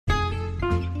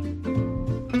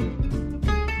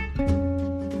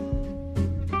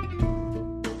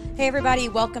Hey everybody,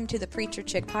 welcome to the Preacher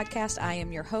Chick podcast. I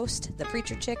am your host, the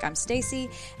Preacher Chick. I'm Stacy,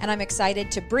 and I'm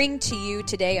excited to bring to you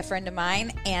today a friend of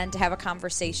mine and to have a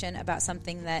conversation about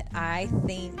something that I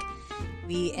think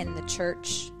we in the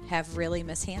church have really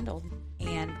mishandled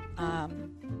and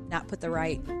not put the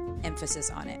right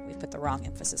emphasis on it. We've put the wrong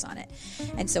emphasis on it.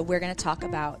 And so we're going to talk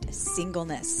about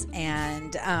singleness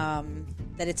and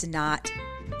that it's not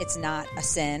a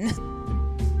sin.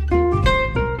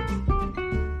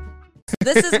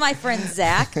 This is my friend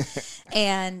Zach,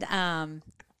 and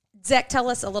Zach, tell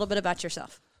us a little bit about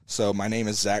yourself. So my name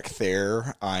is Zach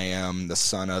Thayer. I am the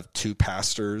son of two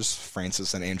pastors,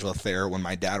 Francis and Angela Thayer. When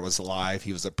my dad was alive,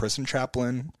 he was a prison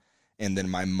chaplain, and then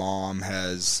my mom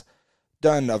has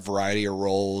done a variety of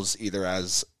roles, either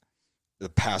as the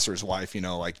pastor's wife,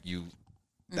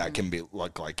 that can be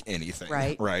like anything,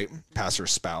 right?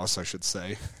 Pastor's spouse, I should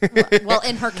say. Well,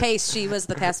 in her case, she was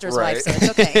the pastor's wife, so it's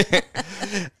okay.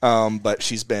 But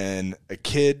she's been a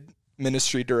kid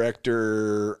ministry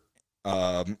director,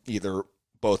 either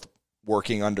both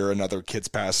working under another kids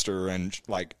pastor, and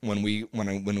like when we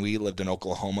lived in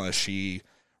Oklahoma, she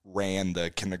ran the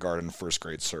kindergarten first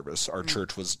grade service. Our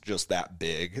church was just that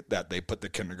big that they put the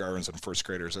kindergartens and first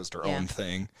graders as their own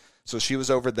thing. So she was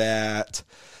over that.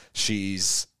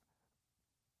 She's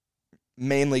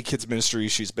mainly kids ministry.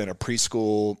 She's been a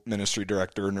preschool ministry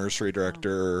director, nursery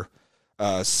director,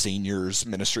 seniors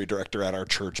ministry director at our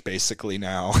church basically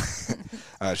now.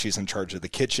 She's in charge of the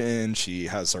kitchen. She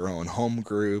has her own home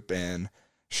group, and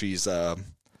she's a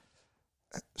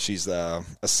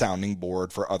sounding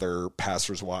board for other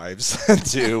pastors' wives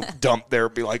to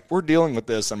be like, we're dealing with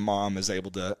this, and mom is able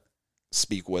to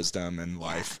speak wisdom and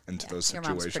life into those situations.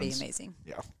 Your mom's pretty amazing.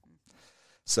 Yeah.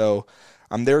 So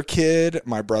I'm their kid.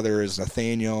 My brother is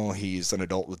Nathaniel. He's an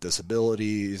adult with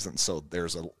disabilities, and so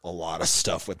there's a lot of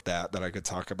stuff with that I could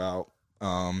talk about.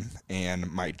 And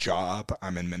my job,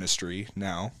 I'm in ministry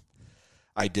now.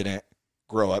 I didn't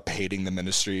grow up hating the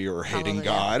ministry or hating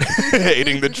God,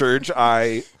 hating the church.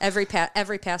 Every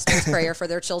pastor's prayer for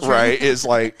their children, right, is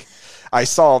like, I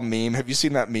saw a meme. Have you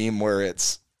seen that meme where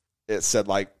it said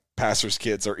like, pastors'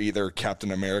 kids are either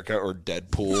Captain America or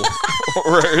Deadpool,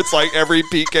 where it's like every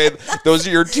PK, those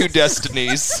are your two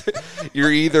destinies.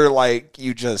 You're either like,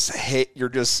 you just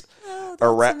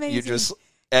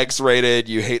X-rated,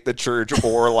 you hate the church,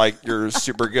 or like you're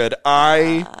super good.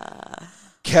 I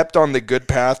kept on the good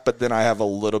path, but then I have a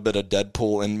little bit of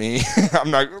Deadpool in me. I'm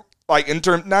not like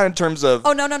not in terms of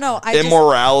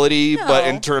immorality, but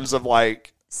in terms of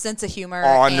like sense of humor,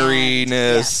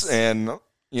 orneriness, and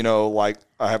like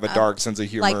I have a dark sense of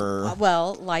humor.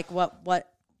 What?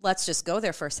 Let's just go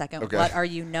there for a second. Okay. What are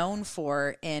you known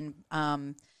for in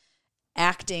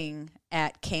acting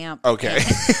at camp? Okay.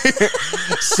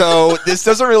 So this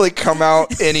doesn't really come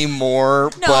out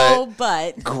anymore.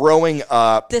 but growing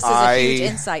up, this is a huge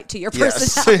insight to your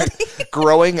personality. Yes.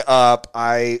 Growing up,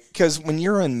 because when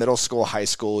you're in middle school, high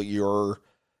school, you're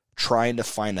trying to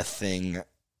find a thing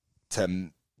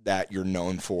that you're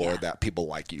known for, that people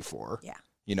like you for. Yeah.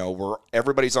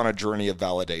 Everybody's on a journey of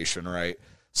validation, right?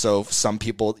 So some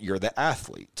people, you're the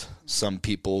athlete. Some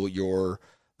people, you're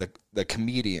the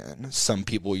comedian. Some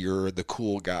people, you're the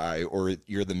cool guy, or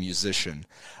you're the musician.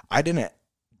 I didn't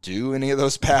do any of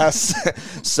those paths.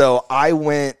 So I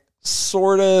went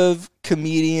sort of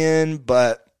comedian,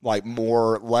 but like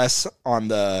less on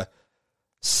the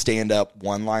stand-up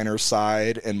one-liner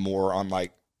side and more on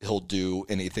like, he'll do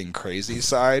anything crazy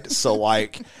side. So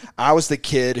like, I was the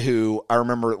kid who, I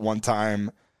remember at one time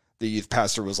the youth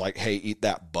pastor was like, hey, eat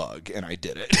that bug. And I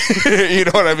did it. You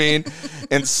know what I mean?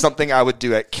 And something I would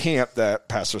do at camp that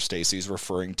Pastor Stacy's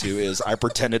referring to is I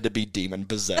pretended to be demon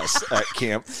possessed at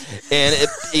camp. And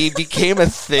it became a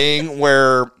thing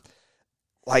where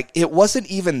like, it wasn't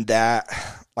even that,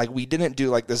 like we didn't do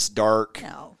like this dark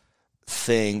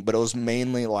thing, but it was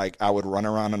mainly like I would run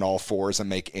around on all fours and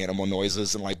make animal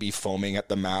noises and like be foaming at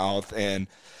the mouth. And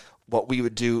what we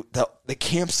would do, the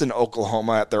camps in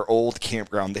Oklahoma at their old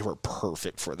campground, they were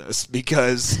perfect for this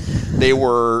because they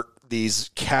were these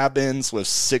cabins with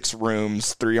 6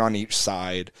 rooms, 3 on each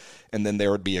side, and then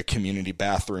there would be a community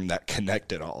bathroom that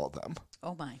connected all of them.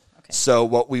 Oh my. Okay. So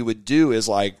what we would do is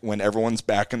like when everyone's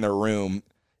back in their room,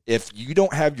 if you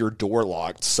don't have your door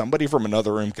locked, somebody from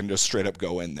another room can just straight up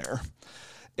go in there.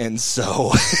 And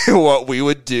so what we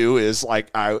would do is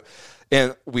like my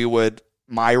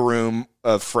room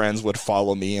of friends would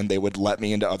follow me and they would let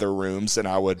me into other rooms and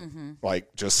I would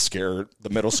like just scare the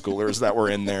middle schoolers that were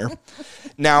in there.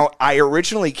 Now, I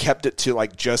originally kept it to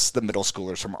like just the middle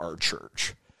schoolers from our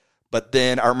church. But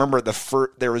then I remember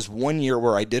there was one year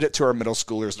where I did it to our middle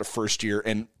schoolers the first year.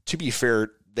 And to be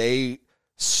fair, they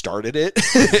started it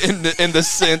in the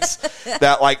sense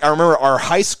that, like, I remember our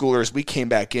high schoolers, we came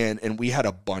back in and we had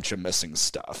a bunch of missing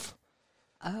stuff.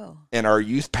 Oh. And our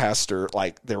youth pastor,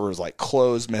 like, there was like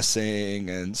clothes missing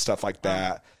and stuff like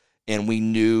that. And we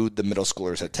knew the middle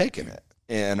schoolers had taken it.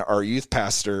 And our youth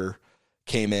pastor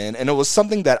came in, and it was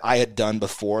something that I had done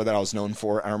before that I was known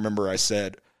for. I remember I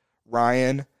said,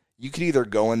 Ryan, you could either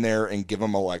go in there and give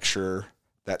them a lecture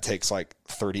that takes like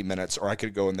 30 minutes, or I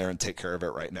could go in there and take care of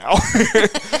it right now.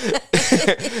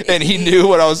 And he knew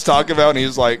what I was talking about, and he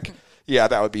was like, yeah,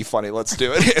 that would be funny. Let's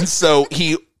do it. And so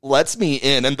he lets me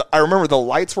in, and I remember the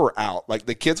lights were out. Like,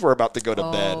 the kids were about to go to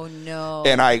bed. Oh, no.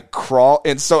 And I crawl.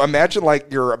 And so imagine,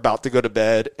 like, you're about to go to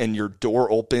bed, and your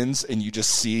door opens, and you just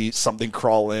see something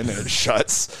crawl in, and it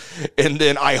shuts. And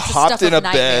then I hopped in a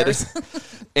bed,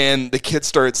 and the kids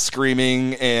started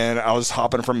screaming, and I was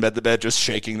hopping from bed to bed, just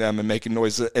shaking them and making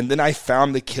noises. And then I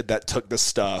found the kid that took the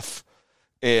stuff,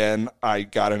 and I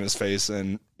got in his face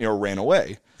and, ran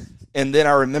away. And then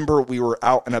I remember we were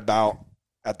out and about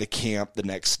at the camp the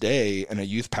next day, and a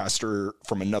youth pastor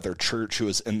from another church who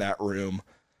was in that room,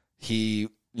 he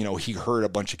heard a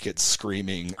bunch of kids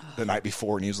screaming the night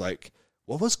before, and he was like,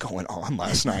 what was going on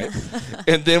last night?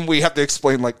 And then we have to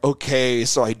explain, like, okay,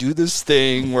 so I do this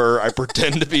thing where I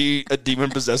pretend to be a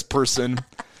demon-possessed person.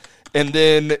 And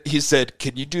then he said,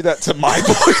 can you do that to my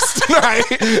boys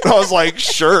tonight? And I was like,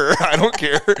 sure, I don't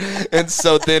care. And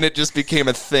so then it just became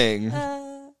a thing.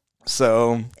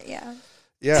 So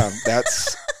yeah,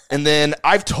 that's, and then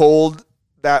I've told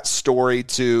that story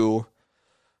to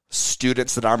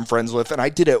students that I'm friends with, and I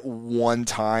did it one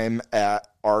time at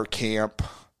our camp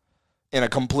in a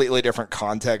completely different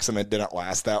context, and it didn't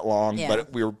last that long,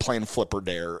 but we were playing Flip or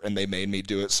Dare, and they made me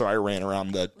do it, so I ran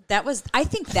around I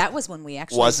think that was when we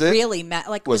actually really met.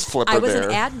 Like, Flip or I was Dare?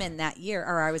 an admin that year,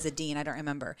 or I was a dean, I don't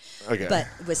remember. Okay. But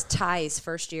it was Ty's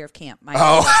first year of camp.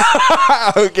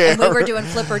 Okay. And we were doing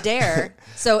Flip or Dare.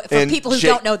 So for people who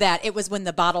don't know that, it was when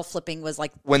the bottle flipping was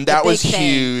like when that was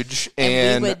huge,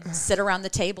 and we would sit around the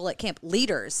table at camp.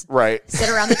 Leaders, right? Sit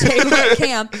around the table at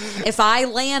camp. If I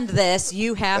land this,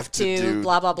 you have to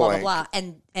blah blah blah blah blah.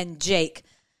 And Jake,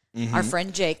 our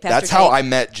friend Jake, Pastor that's Jake, how I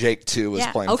met Jake too. Was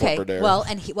playing Flip or Dare. Well,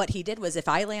 and what he did was, if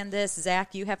I land this,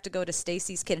 Zach, you have to go to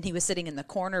Stacy's kid, and he was sitting in the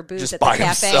corner booth just at the by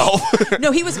cafe. Himself.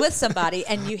 No, he was with somebody,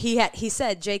 and he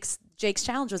said Jake's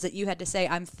challenge was that you had to say,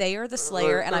 I'm Thayer the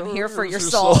Slayer, and I'm here for your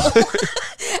soul.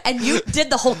 And you did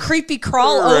the whole creepy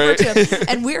crawl over to him,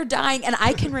 and we're dying. And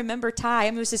I can remember Ty.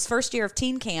 It was his first year of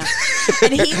teen camp,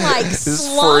 and he like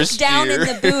slunk down in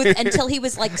the booth until he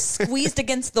was like squeezed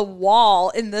against the wall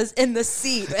in the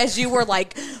seat as you were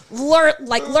like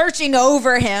lurching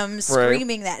over him,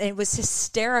 screaming that. And it was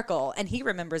hysterical. And he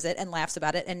remembers it and laughs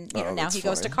about it. And now he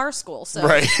goes to car school. So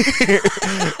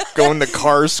going to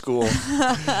car school.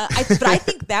 But I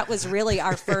think that was really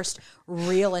our first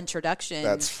real introduction.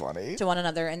 That's funny. To one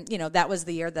another. And, that was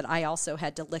the year that I also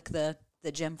had to lick the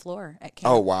gym floor at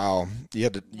camp. Oh, wow. You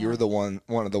had to. You were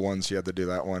one of the ones you had to do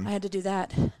that one. I had to do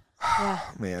that. Yeah.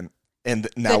 Man. And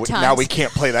now we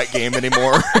can't play that game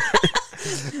anymore.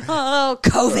 Oh,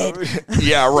 COVID.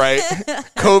 Yeah, right.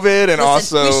 COVID, and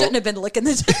also we shouldn't have been licking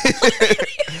the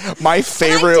gym. My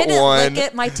favorite one. Lick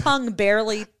it. My tongue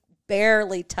barely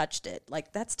touched it.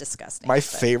 Like, that's disgusting. My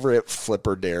favorite Flip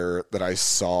or Dare that I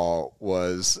saw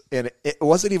was, and it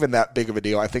wasn't even that big of a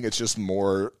deal. I think it's just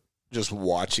more just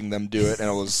watching them do it. And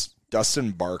it was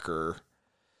Dustin Barker.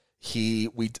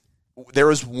 There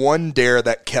was one dare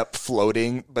that kept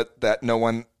floating, but that no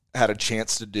one had a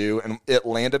chance to do. And it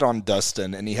landed on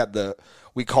Dustin, and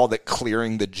we called it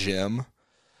clearing the gym,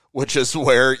 which is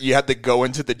where you had to go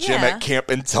into the gym at camp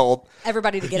and tell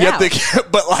everybody to get out.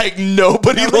 But like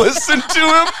nobody listened to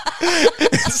him.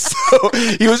 So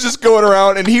he was just going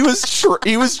around, and he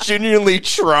was genuinely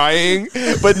trying,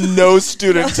 but no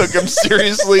student took him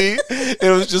seriously.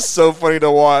 It was just so funny to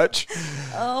watch.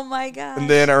 Oh my God. And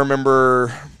then I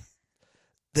remember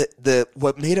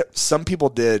what made it, some people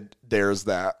did dares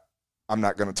that I'm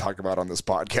not going to talk about on this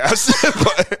podcast,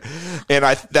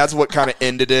 that's what kind of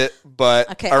ended it.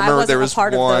 But okay, I remember there was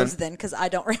part one. Of those then, because I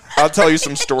don't remember. I'll tell you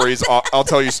some stories. I'll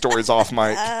tell you stories off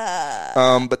mic.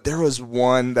 But there was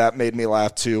one that made me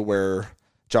laugh too, where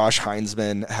Josh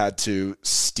Heinzman had to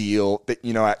steal.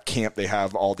 At camp they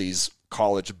have all these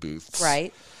college booths,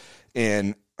 right?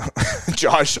 And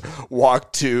Josh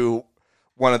walked to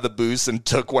one of the booths and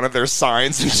took one of their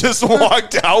signs and just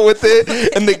walked out with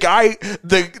it. And the guy,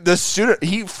 the student,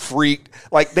 he freaked.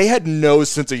 Like, they had no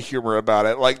sense of humor about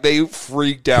it. Like, they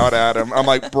freaked out at him. I'm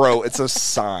like, bro, it's a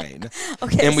sign.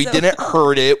 Okay, and we didn't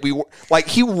hurt it.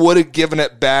 He would have given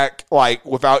it back, like,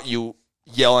 without you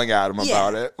yelling at him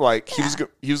about it. Like he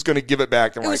was going to give it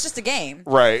back. And it was just a game.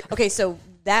 Right. Okay, so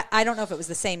that, I don't know if it was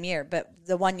the same year, but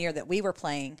the one year that we were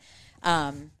playing,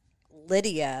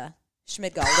 Lydia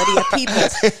Schmidgall, Lydia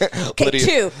Peoples. Okay,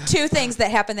 Lydia. Two things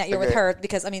that happened that year with her,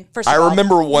 because, I mean, first of all, I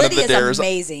remember one Lydia's of the dares.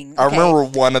 Amazing. I remember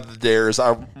one of the dares.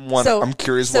 I'm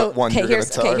curious what one you're going to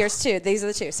tell. Okay, here's two. These are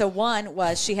the two. So one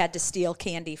was she had to steal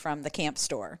candy from the camp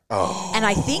store. Oh. And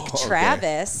I think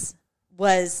Travis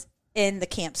was in the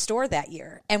camp store that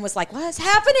year and was like, what's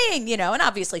happening? You know, and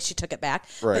obviously she took it back,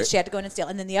 but she had to go in and steal.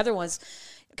 And then the other was,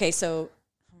 okay, so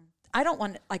I don't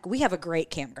want, like, we have a great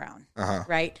campground,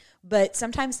 right? But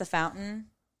sometimes the fountain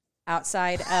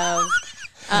outside of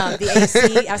the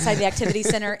AC, outside the activity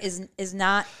center is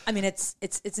not, I mean, it's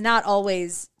not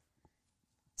always,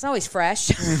 it's not always fresh.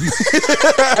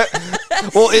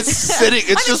 Well, it's sitting,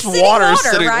 it's just water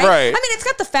sitting, right? I mean, it's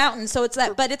got the fountain, so it's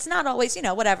that, but it's not always, you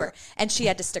know, whatever. And she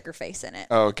had to stick her face in it.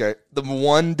 Oh, okay. The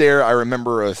one dare I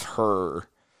remember of her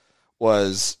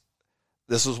was,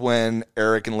 this was when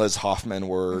Eric and Liz Hoffman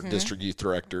were district youth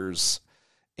directors,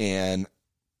 and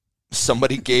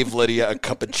somebody gave Lydia a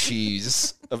cup of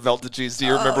cheese, of melted cheese. Do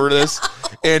you remember this?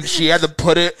 And she had to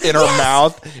put it in her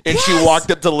mouth, and she walked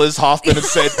up to Liz Hoffman and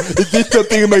said, "Is this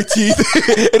something in my teeth?"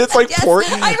 And it's like pork.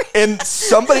 And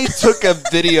somebody took a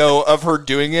video of her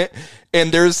doing it. And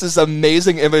there's this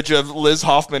amazing image of Liz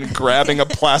Hoffman grabbing a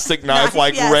plastic knife,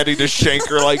 ready to shank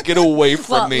her, like, get away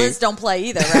from me. Liz don't play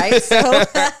either, right? So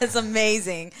that's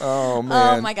amazing. Oh,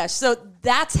 man. Oh, my gosh. So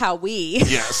that's how we.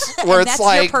 Yes. Where it's that's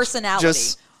like your personality.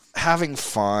 Just having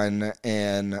fun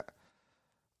and,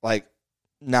 like,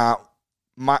 not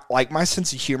my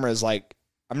sense of humor is like,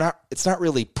 it's not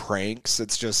really pranks.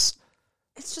 It's just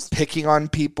picking on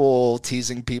people,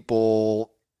 teasing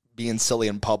people, being silly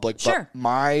in public. Sure.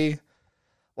 But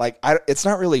it's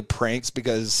not really pranks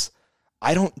because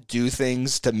I don't do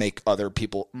things to make other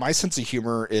people. My sense of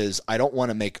humor is I don't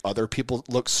want to make other people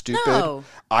look stupid. No.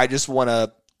 I just want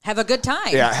to have a good time.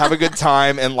 Yeah, have a good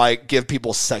time and, like, give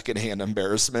people secondhand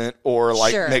embarrassment or,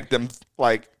 like, make them,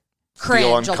 like, cringe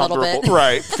feel uncomfortable. A little bit.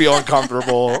 Right, feel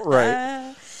uncomfortable.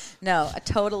 Right. No, I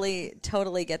totally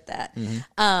get that.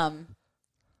 Mm-hmm.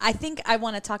 I think I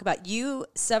want to talk about you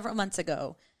several months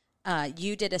ago.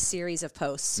 You did a series of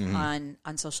posts on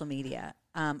social media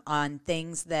on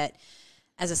things that,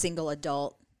 as a single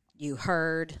adult, you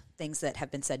heard, things that have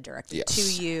been said directly to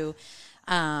you.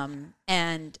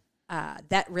 And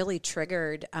that really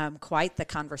triggered quite the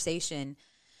conversation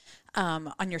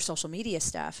on your social media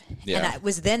stuff. Yeah. And it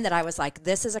was then that I was like,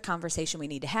 this is a conversation we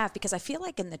need to have, because I feel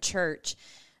like in the church,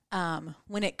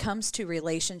 when it comes to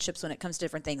relationships, when it comes to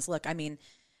different things, look, I mean,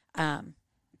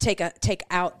 take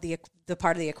out the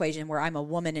part of the equation where I'm a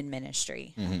woman in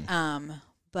ministry. Mm-hmm.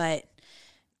 But,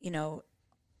 you know,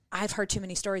 I've heard too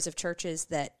many stories of churches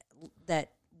that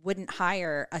wouldn't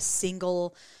hire a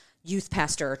single youth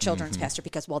pastor or children's pastor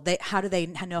because, well, how do they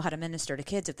know how to minister to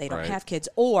kids if they don't have kids,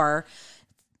 or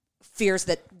fears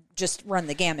that just run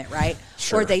the gamut, right?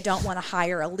 Sure. Or they don't want to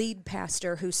hire a lead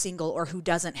pastor who's single or who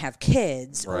doesn't have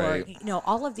kids, or, you know,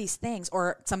 all of these things,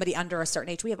 or somebody under a certain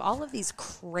age. We have all of these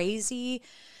crazy,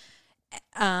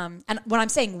 and when I'm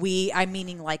saying we, I'm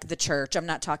meaning like the church. I'm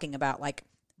not talking about like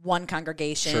one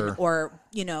congregation or,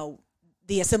 you know,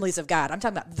 the Assemblies of God. I'm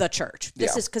talking about the church.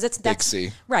 This is because that's Big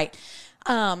C. Right.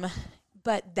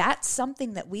 But that's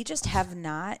something that we just have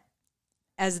not,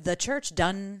 as the church,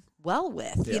 done well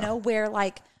with, you know, where,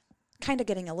 like, kind of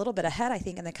getting a little bit ahead, I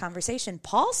think, in the conversation,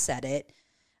 Paul said it,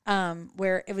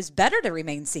 where it was better to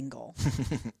remain single.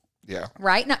 Yeah.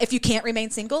 Right? Now, if you can't remain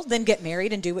single, then get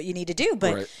married and do what you need to do.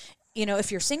 But, you know,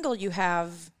 if you're single, you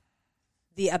have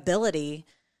the ability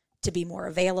to be more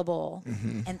available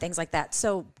and things like that.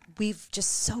 So we've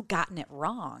just so gotten it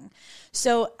wrong.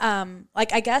 So,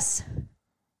 like, I guess,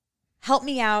 help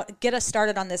me out, get us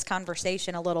started on this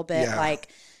conversation a little bit, like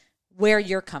where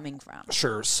you're coming from.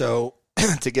 Sure. So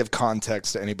to give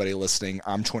context to anybody listening,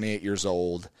 I'm 28 years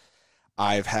old.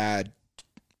 I've had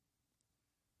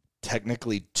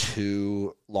technically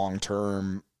 2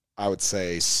 long-term, I would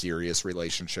say, serious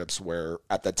relationships where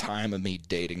at the time of me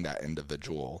dating that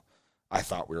individual, I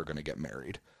thought we were going to get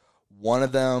married. One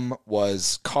of them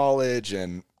was college,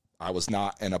 and I was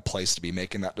not in a place to be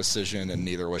making that decision, and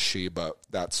neither was she, but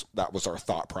that was our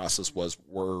thought process, was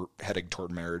we're heading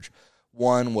toward marriage.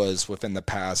 One was within the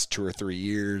past 2 or 3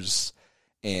 years,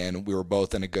 and we were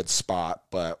both in a good spot,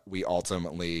 but we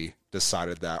ultimately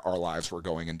decided that our lives were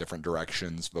going in different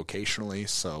directions vocationally,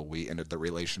 so we ended the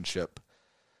relationship.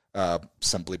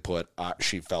 Simply put,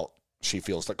 she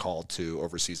feels the call to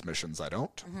overseas missions. I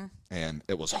don't. And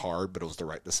it was hard, but it was the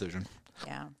right decision.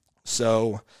 Yeah.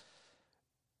 So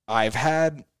I've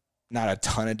had not a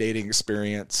ton of dating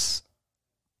experience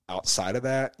outside of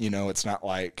that. You know, it's not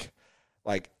like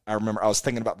I remember I was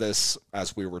thinking about this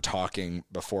as we were talking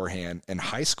beforehand. In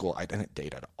high school, I didn't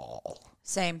date at all.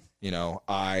 Same. You know,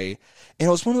 and it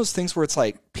was one of those things where it's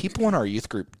like people in our youth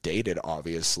group dated,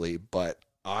 obviously, but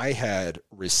I had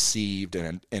received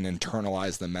and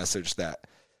internalized the message that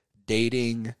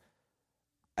dating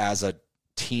as a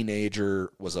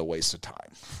teenager was a waste of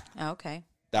time. Okay.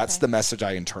 That's the message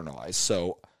I internalized.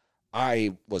 So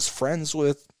I was friends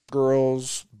with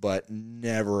girls, but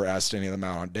never asked any of them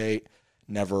out on a date.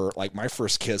 Never, like, my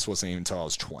first kiss wasn't even until I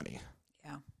was 20.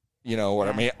 Yeah. You know what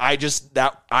I mean?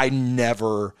 I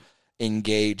never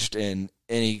engaged in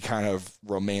any kind of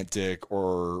romantic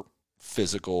or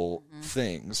physical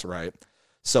things, right?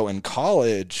 So in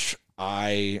college,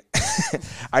 I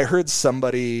heard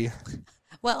somebody...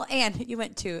 Well, and you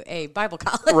went to a Bible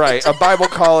college. Right, a Bible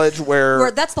college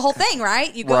where that's the whole thing,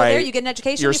 right? You go there, you get an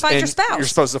education, you find your spouse. You're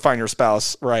supposed to find your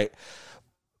spouse, right?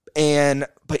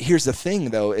 But here's the thing,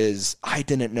 though, is I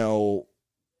didn't know,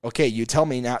 okay, you tell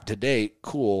me not to date,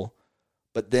 cool,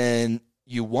 but then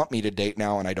you want me to date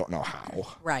now and I don't know how.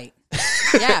 Right.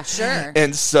 Yeah, sure.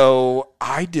 And so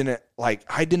I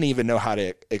didn't even know how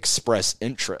to express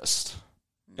interest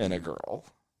in a girl,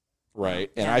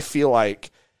 right? And I feel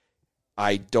like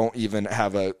I don't even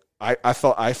have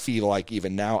I feel like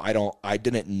even now I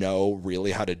didn't know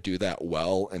really how to do that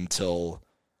well until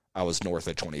I was north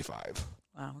of 25.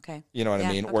 Wow, okay. You know what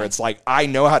I mean? Okay. Where it's like, I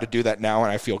know how to do that now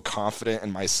and I feel confident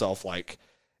in myself. Like,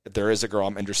 if there is a girl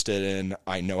I'm interested in,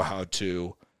 I know how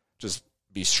to just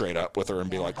be straight up with her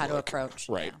and be like, how to approach.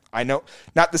 Right. Yeah. I know,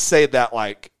 not to say that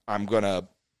like I'm going to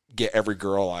get every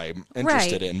girl I'm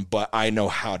interested in, but I know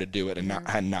how to do it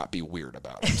and not be weird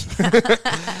about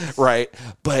it. Right.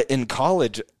 But in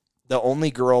college, the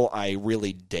only girl I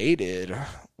really dated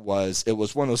was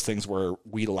one of those things where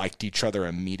we liked each other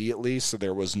immediately. So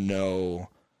there was no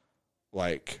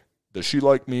like, does she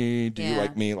like me? Do you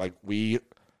like me? Like, we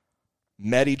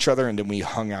met each other and then we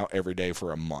hung out every day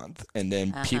for a month. And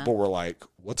then people were like,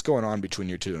 what's going on between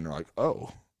you two? And they're like,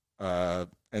 oh,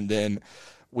 and then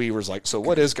we was like, so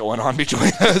what is going on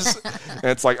between us? And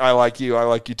it's like, I like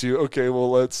you too. Okay,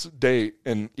 well, let's date.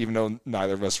 And even though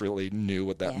neither of us really knew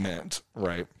what that meant,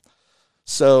 right?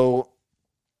 So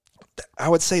I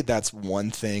would say that's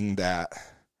one thing that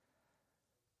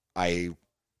and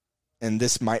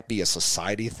this might be a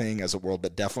society thing as a world,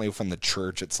 but definitely from the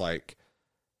church, it's like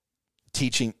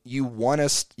teaching, you want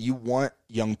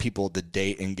young people to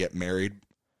date and get married,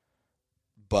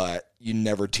 but you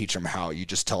never teach them how. You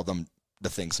just tell them the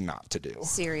things not to do.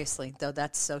 Seriously, though,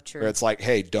 that's so true. Where it's like,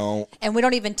 hey, don't. And we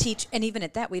don't even teach, and even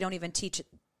at that, we don't even teach,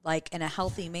 like, in a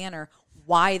healthy manner,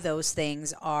 why those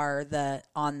things are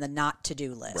on the not to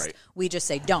do list. Right. We just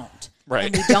say don't.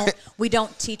 Right. And we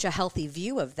don't teach a healthy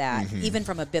view of that, even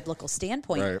from a biblical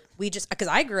standpoint. Right. We just, because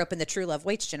I grew up in the true love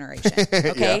waits generation.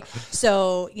 Okay. Yeah.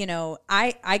 So, you know,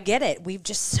 I get it. We've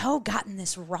just so gotten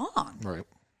this wrong. Right.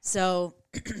 So,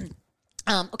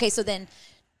 okay. So then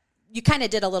you kind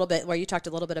of did a little bit where you talked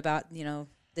a little bit about, you know,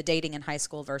 the dating in high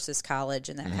school versus college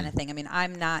and that kind of thing. I mean,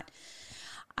 I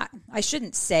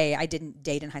shouldn't say I didn't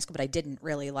date in high school, but I didn't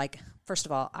really, like, first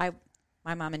of all,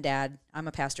 my mom and dad, I'm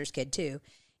a pastor's kid too.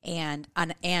 And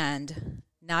not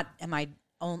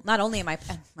only am I,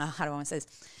 how do I want to say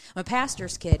this? I'm a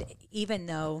pastor's kid, even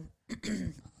though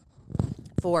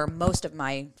for most of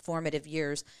my formative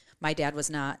years, my dad was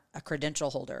not a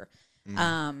credential holder. He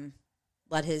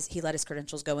let his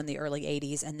credentials go in the early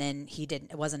 80s, and then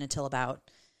it wasn't until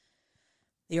about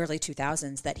the early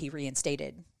 2000s that he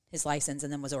reinstated his license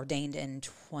and then was ordained in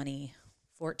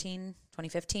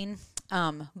 2015.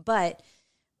 But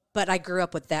I grew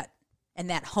up with that and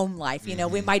that home life. You know,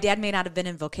 my dad may not have been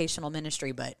in vocational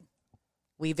ministry, but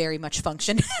we very much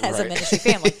functioned as a ministry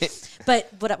family. But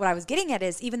what I was getting at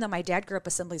is, even though my dad grew up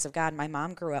Assemblies of God, my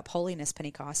mom grew up Holiness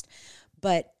Pentecost,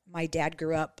 but my dad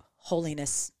grew up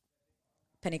Holiness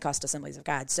Pentecost Assemblies of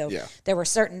God. So there were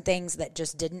certain things that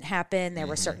just didn't happen. There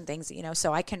were certain things, you know,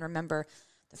 so I can remember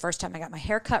the first time I got my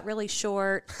hair cut really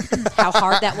short, how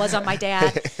hard that was on my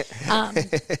dad.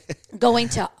 Going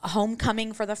to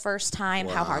homecoming for the first time,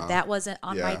 how hard that was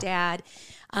on my dad.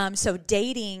 So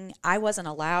dating, I wasn't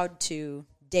allowed to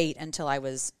date until I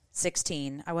was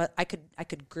 16. I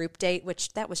could group date,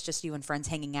 which that was just you and friends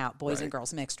hanging out, boys and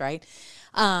girls mixed, right?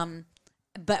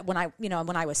 But when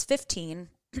I was 15,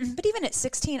 but even at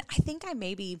 16, I think I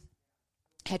maybe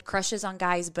had crushes on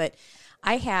guys, but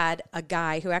I had a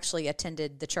guy who actually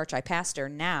attended the church I pastor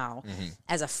now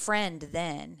as a friend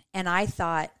then. And I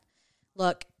thought,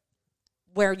 look,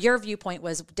 where your viewpoint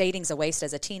was dating's a waste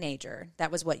as a teenager.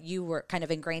 That was what you were kind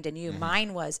of ingrained in you.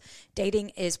 Mine was dating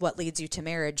is what leads you to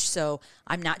marriage. So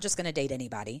I'm not just going to date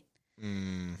anybody.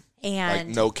 And like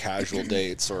no casual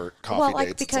dates or coffee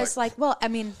dates. Because I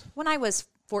mean, when I was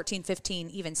 14, 15,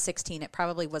 even 16, it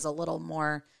probably was a little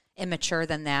more immature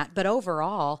than that. But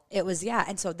overall, it was,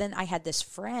 And so then I had this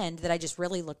friend that I just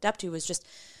really looked up to, was just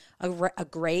a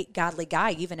great godly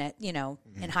guy, even at,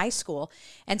 in high school.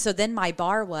 And so then my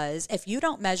bar was, if you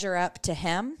don't measure up to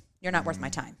him, you're not worth my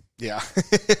time. Yeah.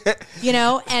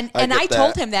 And I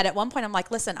told him that at one point. I'm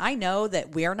like, listen, I know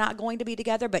that we're not going to be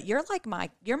together, but you're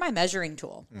my measuring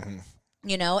tool,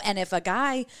 and if a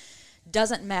guy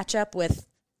doesn't match up with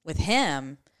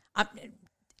him,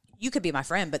 you could be my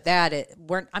friend, but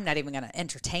I'm not even going to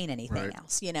entertain anything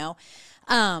else,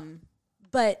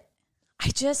 but I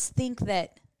just think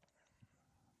that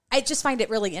I just find it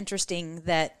really interesting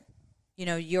that,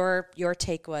 your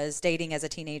take was dating as a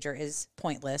teenager is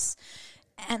pointless.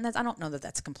 And I don't know that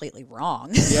that's completely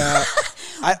wrong. Yeah.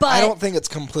 I don't think it's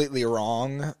completely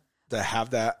wrong to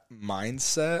have that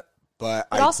mindset, but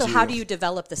also how do you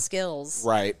develop the skills?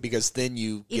 Right. Because then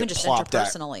you even get just plopped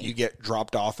interpersonally. You get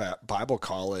dropped off at Bible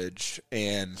college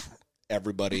and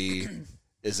everybody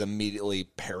is immediately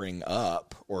pairing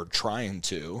up or trying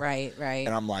to. Right. And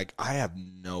I'm like, I have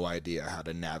no idea how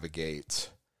to navigate.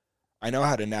 I know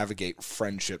how to navigate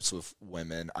friendships with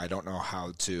women. I don't know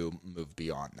how to move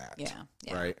beyond that. Yeah.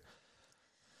 Right.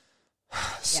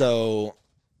 So,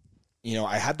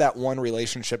 I had that one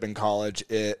relationship in college.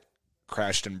 It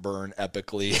crashed and burned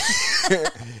epically.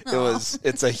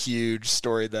 It's a huge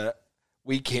story that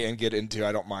we can get into.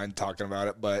 I don't mind talking about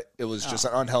it, but it was just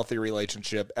an unhealthy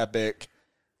relationship, epic,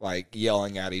 like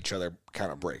yelling at each other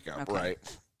kind of breakup, right?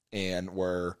 And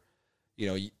where,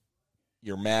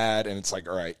 you're mad and it's like,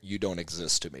 all right, you don't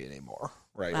exist to me anymore,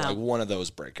 right? Wow. Like one of those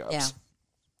breakups. Yeah.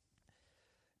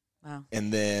 Wow.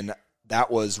 And then that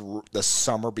was the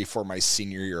summer before my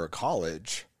senior year of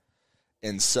college.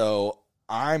 And so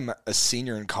I'm a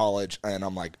senior in college and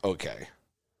I'm like, okay,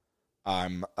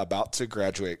 I'm about to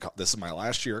graduate. This is my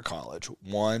last year of college.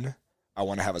 1, I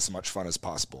want to have as much fun as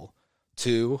possible.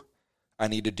 2, I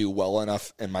need to do well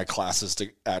enough in my classes to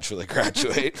actually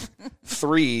graduate.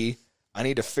 3, I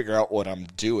need to figure out what I'm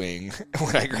doing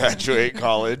when I graduate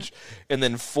college. And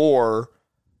then 4,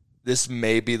 this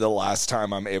may be the last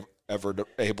time I'm ever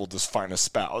able to find a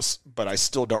spouse, but I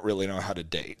still don't really know how to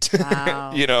date.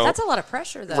 Wow. That's a lot of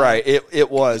pressure, though. Right. It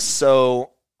was. So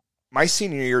my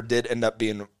senior year did end up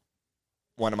being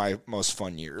one of my most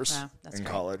fun years in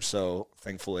college. So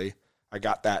thankfully I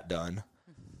got that done.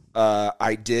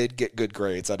 I did get good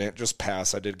grades. I didn't just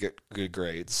pass. I did get good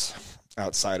grades.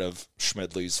 Outside of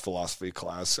Schmidley's philosophy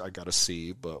class, I got a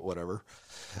C, but whatever.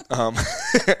 I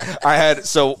had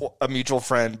a mutual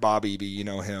friend, Bob Eby, you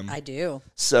know him. I do.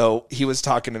 So he was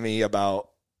talking to me about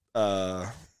the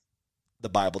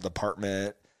Bible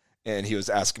department, and he was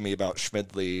asking me about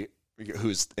Schmidley,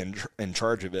 who's in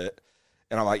charge of it.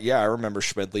 And I'm like, yeah, I remember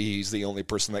Schmidley. He's the only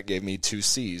person that gave me 2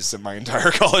 C's in my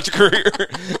entire college career.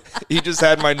 He just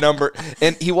had my number.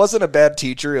 And he wasn't a bad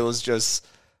teacher. It was just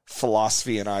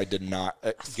philosophy and I did not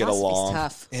get along.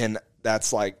 Tough. And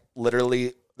that's like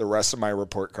literally the rest of my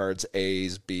report cards,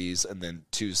 A's, B's, and then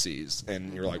 2 C's.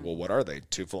 And you're like, well, what are they?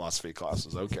 2 philosophy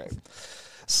classes. Okay.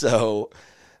 So,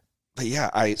 but yeah,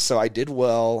 I did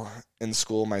well in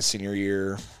school my senior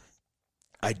year.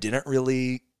 I didn't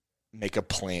really make a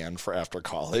plan for after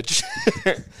college.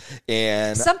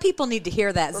 And some people need to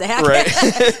hear that, Zach. Right.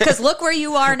 Because look where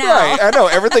you are now. Right. I know.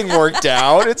 Everything worked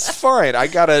out. It's fine. I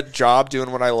got a job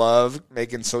doing what I love,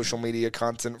 making social media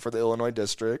content for the Illinois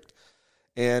district.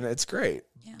 And it's great.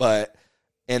 Yeah.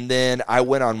 And then I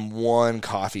went on one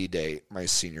coffee date my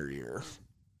senior year.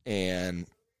 And,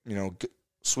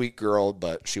 sweet girl,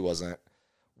 but she wasn't.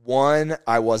 One,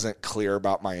 I wasn't clear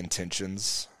about my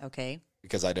intentions. Okay.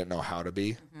 Because I didn't know how to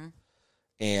be. Mm-hmm.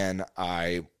 And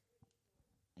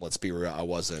let's be real, I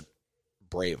wasn't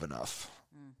brave enough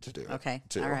to do it. Okay.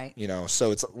 All right. So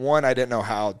it's one, I didn't know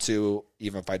how to,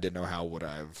 even if I did know how, would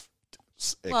I have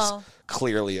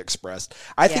clearly expressed.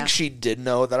 I think she did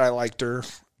know that I liked her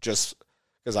just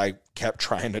because I kept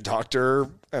trying to talk to her.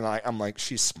 And I'm like,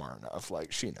 she's smart enough.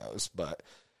 Like, she knows. But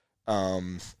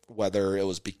whether it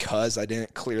was because I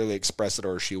didn't clearly express it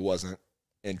or she wasn't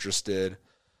interested,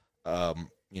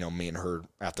 me and her,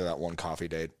 after that one coffee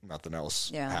date, nothing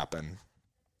else happened.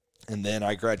 And then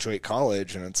I graduate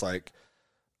college, and it's like,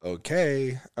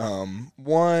 okay,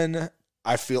 one,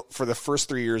 I feel for the first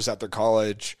 3 years after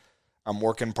college, I'm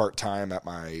working part-time at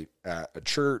a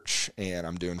church, and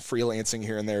I'm doing freelancing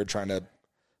here and there, trying to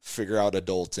figure out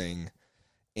adulting.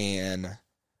 And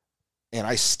and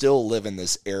I still live in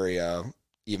this area,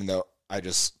 even though I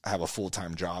just have a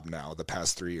full-time job now the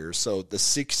past 3 years. So the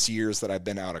 6 years that I've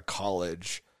been out of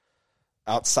college,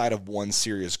 outside of one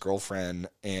serious girlfriend,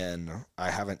 and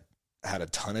I haven't had a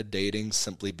ton of dating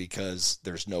simply because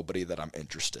there's nobody that I'm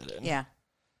interested in. Yeah.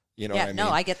 You know what I mean? No,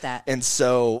 I get that. And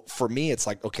so for me, it's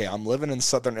like, okay, I'm living in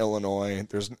Southern Illinois.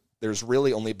 There's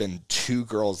really only been 2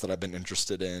 girls that I've been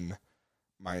interested in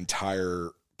my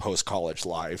entire post-college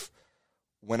life.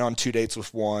 Went on 2 dates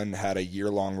with one, had a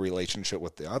year-long relationship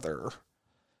with the other.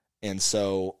 And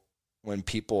so when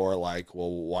people are like, well,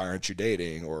 why aren't you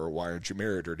dating? Or why aren't you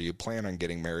married? Or do you plan on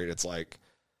getting married? It's like,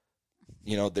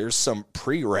 you know, there's some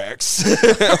prereqs.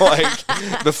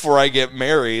 Like, before I get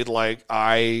married, like,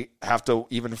 I have to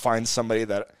even find somebody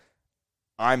that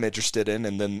I'm interested in,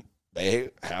 and then they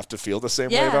have to feel the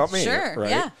same way about me. Sure, right?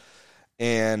 Yeah.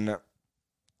 And,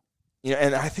 you know,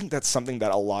 and I think that's something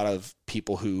that a lot of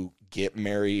people who get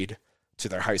married to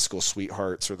their high school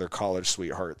sweethearts or their college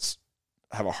sweethearts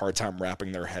have a hard time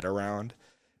wrapping their head around,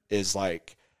 is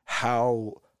like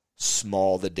how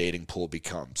small the dating pool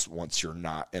becomes once you're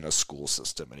not in a school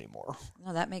system anymore.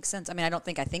 No, that makes sense. I mean, I don't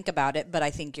think I think about it, but I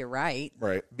think you're right.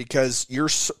 Right. Because you're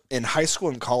in high school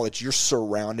and college, you're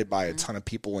surrounded by a ton of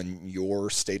people in your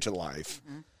stage of life,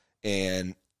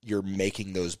 and you're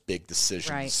making those big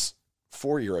decisions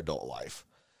for your adult life.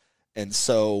 And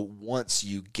so once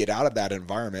you get out of that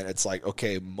environment, it's like,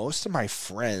 okay, most of my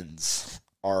friends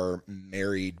are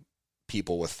married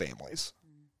people with families.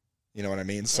 You know what I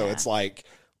mean? So it's like,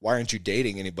 why aren't you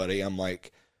dating anybody? I'm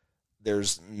like,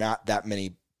 there's not that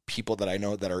many people that I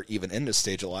know that are even in this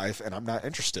stage of life, and I'm not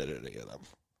interested in any of them.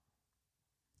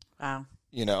 Wow.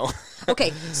 You know?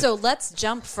 Okay, so let's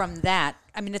jump from that.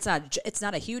 I mean, it's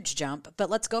not a huge jump,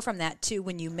 but let's go from that to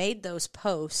when you made those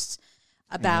posts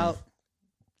about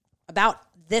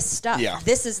this stuff. Yeah.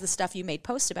 This is the stuff you made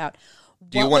posts about.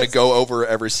 Do you want to go over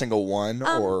every single one,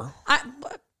 or?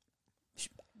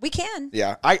 We can.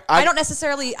 Yeah, I don't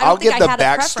necessarily. I'll think give the I had a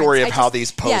backstory of preference. how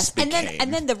these posts became.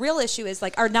 And then the real issue is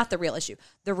or not the real issue.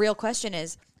 The real question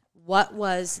is, what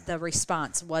was the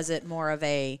response? Was it more of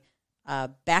a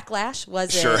backlash?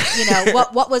 Was it,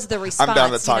 what was the response? I'm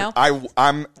down to talk. You know?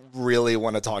 I'm really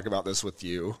want to talk about this with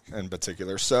you in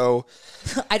particular. So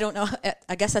I don't know.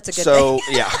 I guess that's a good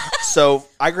thing. So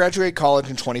I graduated college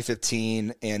in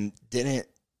 2015 and didn't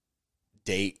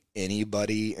date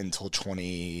anybody until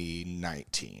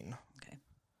 2019. Okay.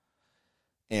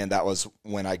 And that was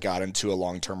when I got into a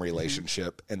long-term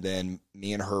relationship. And then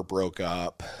me and her broke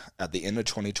up at the end of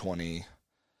 2020.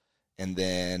 And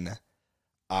then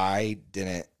I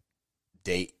didn't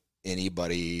date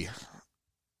anybody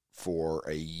for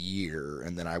a year.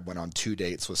 And then I went on 2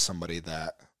 dates with somebody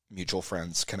that mutual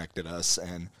friends connected us.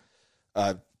 And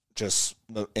just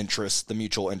the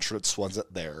mutual interest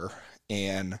wasn't there.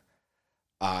 And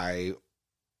I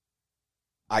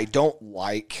don't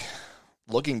like,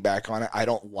 looking back on it, I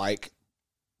don't like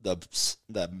the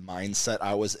mindset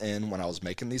I was in when I was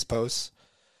making these posts,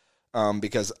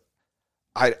 because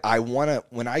I want to,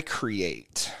 when I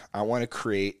create, I want to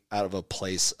create out of a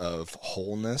place of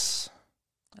wholeness,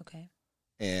 okay,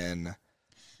 and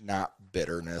not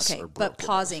bitterness or brokenness. But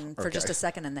pausing for just a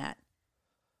second in that.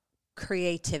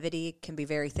 Creativity can be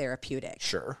very therapeutic.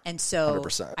 Sure. And so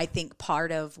 100%. I think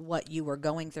part of what you were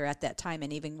going through at that time,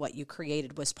 and even what you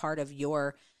created, was part of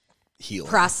your healing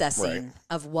processing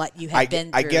of what you had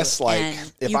been through. I guess, like,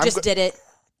 and if you I'm just did it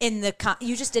in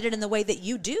the way that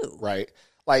you do. Right.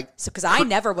 Like, so, because I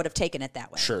never would have taken it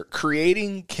that way. Sure.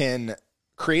 Creating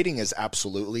is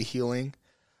absolutely healing,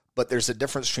 but there's a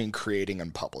difference between creating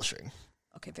and publishing.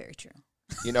 Okay. Very true.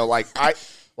 You know,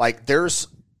 there's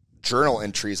journal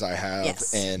entries I have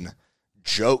and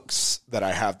jokes that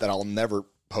I have that I'll never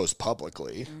post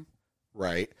publicly,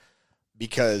 right?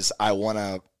 Because I want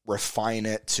to refine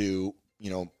it to,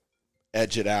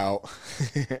 edge it out.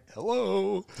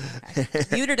 Hello. I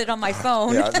muted it on my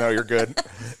phone. Yeah, no, you're good.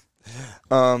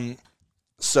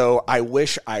 So I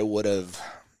wish I would have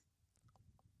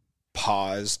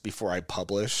paused before I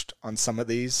published on some of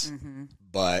these,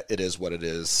 but it is what it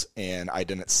is. And I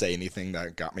didn't say anything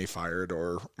that got me fired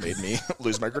or made me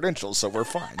lose my credentials. So we're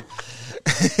fine.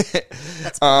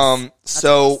 That's nice.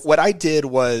 So what I did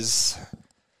was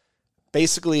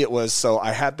basically so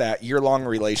I had that year-long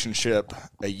relationship,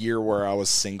 a year where I was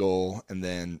single, and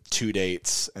then 2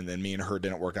 dates, and then me and her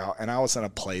didn't work out. And I was in a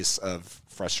place of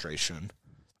frustration.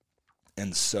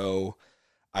 And so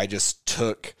I just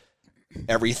took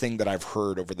everything that I've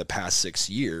heard over the past 6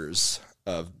 years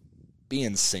of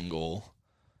being single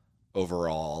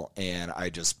overall, and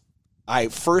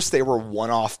first they were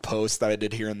one-off posts that I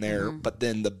did here and there, but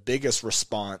then the biggest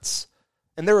response,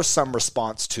 And there was some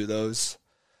response to those.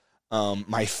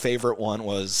 My favorite one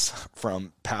was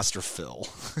from Pastor Phil.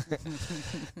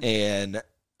 And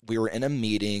we were in a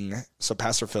meeting. So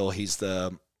Pastor Phil, he's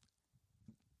the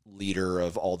leader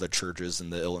of all the churches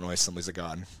in the Illinois Assemblies of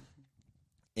God.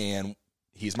 And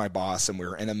he's my boss, and we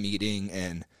were in a meeting,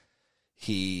 and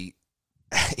he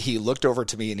looked over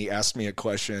to me and he asked me a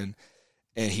question,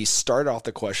 and he started off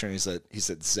the question. He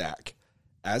said, Zach,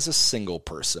 as a single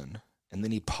person, and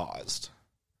then he paused.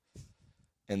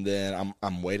 And then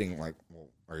I'm waiting like, well,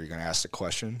 are you going to ask the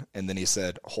question? And then he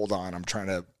said, hold on, I'm trying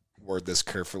to word this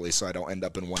carefully so I don't end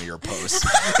up in one of your posts.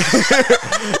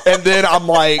 And then I'm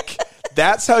like,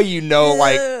 that's how you know,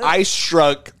 like, I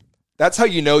struck. That's how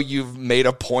you know you've made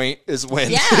a point, is when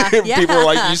people are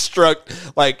like, you struck,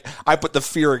 like, I put the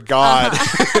fear of God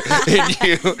in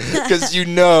you, because you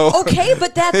know. Okay,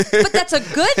 but that's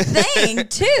a good thing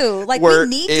too. Like, we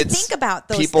need to think about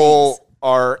those people things.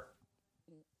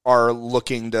 are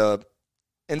looking to,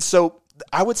 and so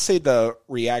I would say the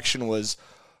reaction was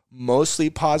mostly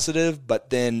positive,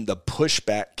 but then the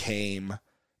pushback came,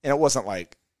 and it wasn't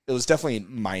like, it was definitely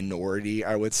minority,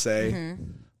 I would say. Mm-hmm.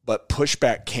 But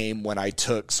pushback came when I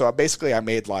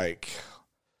made like,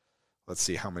 let's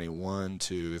see how many, 1,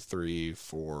 2, 3,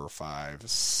 4, 5,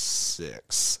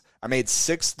 6. I made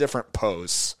 6 different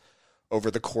posts over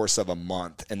the course of a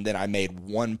month. And then I made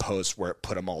one post where it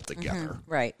put them all together.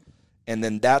 Mm-hmm. Right. And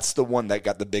then that's the one that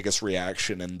got the biggest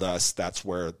reaction. And thus that's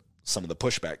where some of the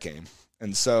pushback came.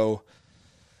 And so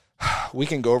we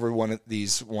can go over one of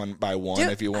these one by one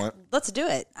if you want. Let's do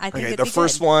it. I think the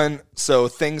first one. So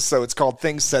it's called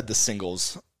Things Said to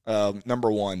Singles.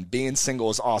 Number 1, being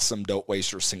single is awesome. Don't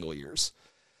waste your single years.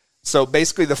 So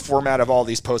basically the format of all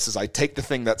these posts is I take the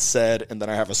thing that's said and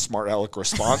then I have a smart aleck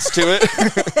response to it.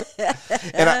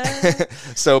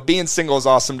 So being single is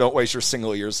awesome. Don't waste your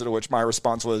single years. To which my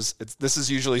response was, this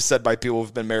is usually said by people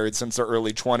who've been married since their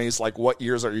early 20s. Like, what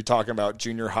years are you talking about?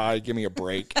 Junior high? Give me a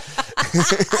break.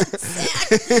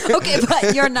 Okay,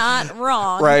 but you're not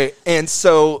wrong. Right. And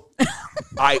so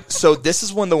this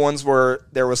is one of the ones where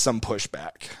there was some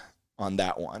pushback on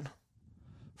that one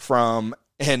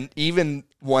and even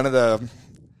one of the,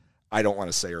 I don't want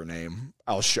to say her name.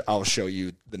 I'll show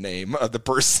you the name of the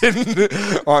person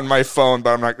on my phone,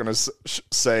 but I'm not going to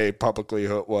say publicly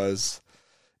who it was.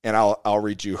 And I'll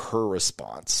read you her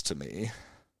response to me.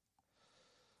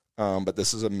 But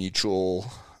this is a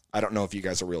mutual, I don't know if you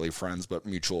guys are really friends, but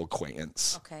mutual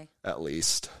acquaintance. Okay. At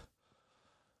least.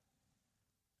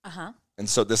 Uh-huh. And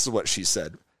so this is what she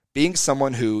said. Being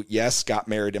someone who, yes, got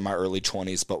married in my early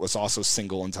 20s, but was also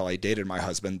single until I dated my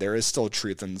husband, there is still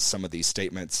truth in some of these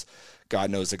statements. God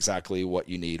knows exactly what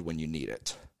you need when you need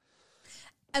it.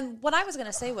 And what I was going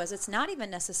to say was, it's not even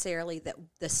necessarily that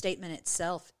the statement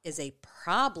itself is a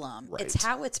problem. Right. It's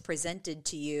how it's presented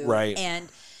to you, right, and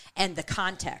the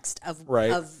context of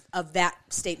that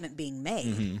statement being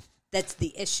made. Mm-hmm. That's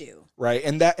the issue, right?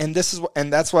 And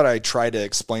that's what I try to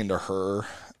explain to her.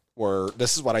 Or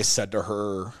this is what I said to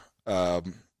her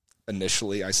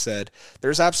initially. I said,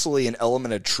 there's absolutely an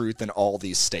element of truth in all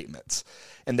these statements,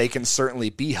 and they can certainly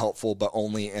be helpful, but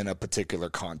only in a particular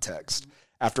context.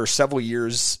 After several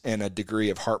years and a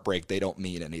degree of heartbreak, they don't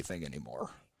mean anything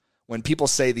anymore. When people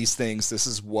say these things, this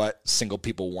is what single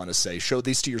people want to say. Show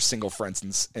these to your single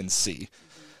friends and see.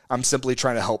 I'm simply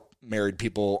trying to help married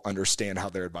people understand how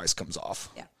their advice comes off.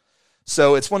 Yeah.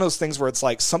 So it's one of those things where it's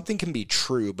like something can be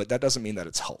true, but that doesn't mean that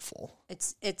it's helpful.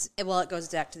 It goes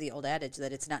back to the old adage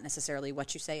that it's not necessarily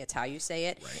what you say, it's how you say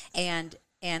it. Right.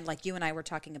 And like you and I were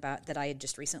talking about, that I had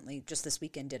just this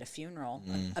weekend, did a funeral,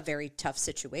 a very tough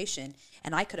situation,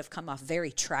 and I could have come off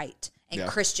very trite and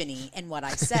Christian-y in what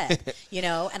I said,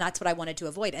 and that's what I wanted to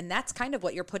avoid. And that's kind of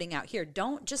what you're putting out here.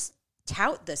 Don't just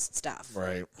tout this stuff.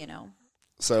 Right.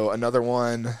 So another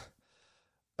one.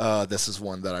 This is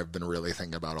one that I've been really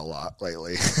thinking about a lot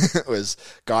lately. Was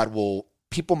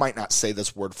people might not say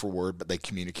this word for word, but they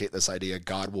communicate this idea.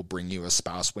 God will bring you a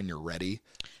spouse when you're ready.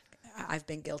 I've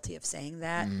been guilty of saying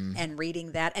that and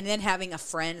reading that, and then having a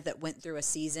friend that went through a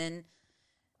season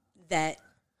that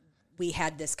we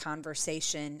had this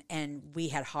conversation, and we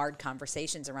had hard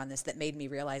conversations around this that made me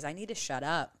realize I need to shut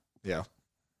up. Yeah.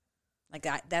 Like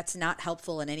that's not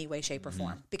helpful in any way, shape, or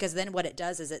form. Because then what it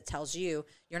does is it tells you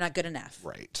you're not good enough.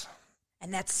 Right.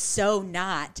 And that's so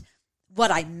not what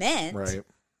I meant. Right.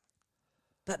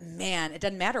 But man, it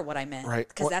doesn't matter what I meant. Right.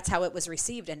 Because that's how it was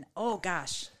received. And oh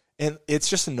gosh. And it's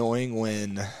just annoying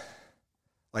when,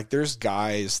 like, there's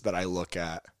guys that I look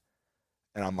at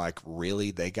And I'm like,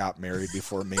 really? They got married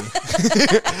before me?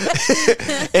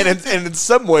 and in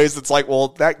some ways, it's like, well,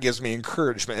 that gives me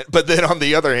encouragement. But then on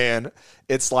the other hand,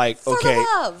 it's like, For okay,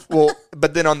 love. well,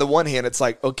 but then on the one hand, it's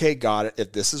like, okay, God,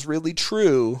 if this is really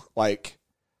true, like,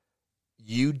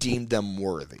 you deemed them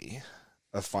worthy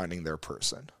of finding their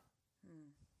person.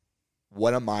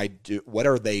 What what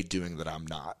are they doing that I'm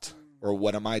not? Or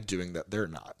what am I doing that they're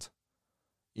not?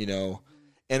 You know?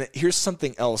 And here's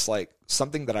something else, like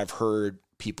something that I've heard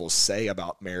people say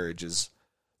about marriage is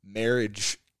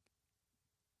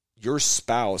your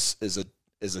spouse is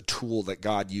a tool that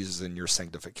God uses in your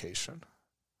sanctification.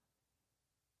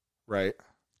 Right?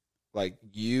 Like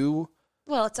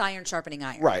Well, it's iron sharpening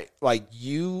iron. Right. Like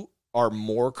you are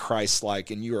more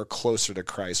Christ-like and you are closer to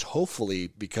Christ, hopefully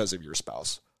because of your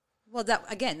spouse. Well, that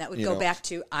would go back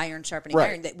to iron sharpening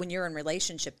iron. That when you're in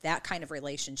relationship, that kind of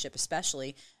relationship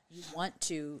especially, you want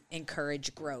to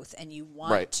encourage growth and you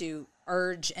want to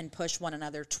urge and push one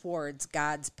another towards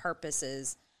God's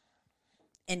purposes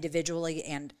individually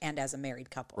and as a married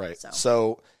couple. Right.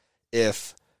 So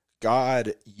if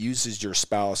God uses your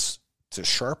spouse to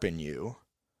sharpen you,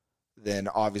 then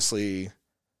obviously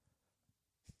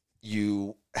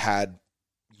you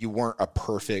weren't a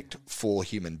perfect, full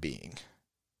human being.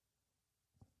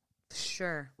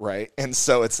 Sure. Right. And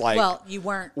so it's like, well, you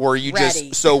weren't were you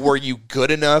ready. Were you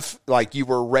good enough? Like you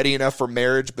were ready enough for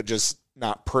marriage, but just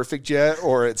not perfect yet?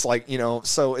 Or it's like,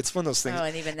 so it's one of those things. Oh,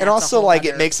 and even and also like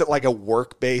other... it makes it like a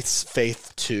work-based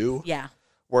faith too. Yeah.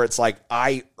 Where it's like,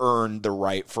 I earned the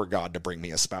right for God to bring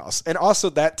me a spouse. And also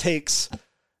that's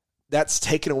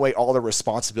taken away all the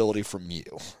responsibility from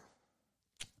you.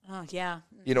 Oh, yeah.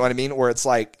 You know what I mean? Where it's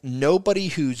like nobody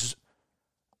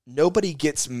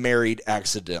gets married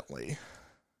accidentally.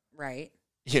 Right.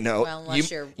 Well, unless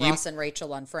you're Ross and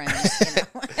Rachel on Friends.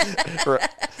 I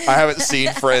haven't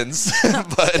seen Friends.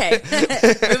 But, okay.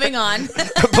 Moving on.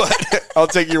 But I'll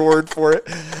take your word for it.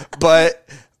 But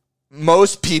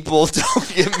most people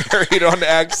don't get married on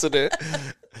accident.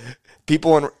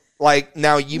 People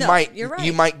you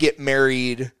might get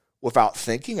married without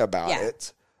thinking about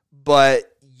it, but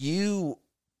you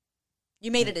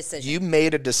made a decision. You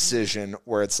made a decision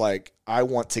where it's like, I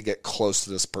want to get close to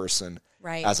this person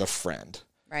as a friend.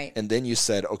 Right. And then you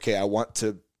said, okay, I want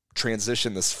to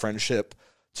transition this friendship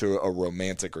to a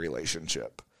romantic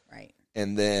relationship. Right.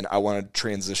 And then I want to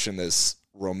transition this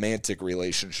romantic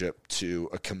relationship to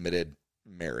a committed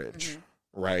marriage.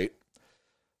 Mm-hmm. Right.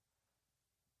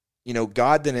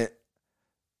 God didn't,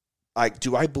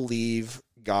 do I believe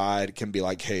God can be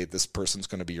like, hey, this person's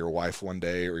going to be your wife one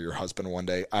day or your husband one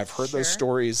day? I've heard those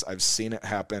stories. I've seen it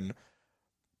happen.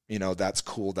 That's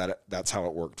cool. That's how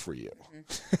it worked for you.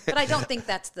 Mm-hmm. But I don't think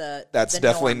that's that's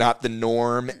definitely not the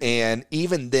norm. Mm-hmm. And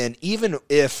even then, even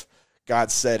if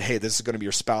God said, hey, this is going to be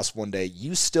your spouse one day,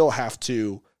 you still have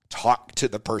to talk to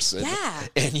the person. Yeah.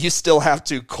 And you still have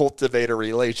to cultivate a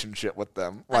relationship with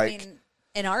them.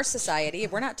 In our society,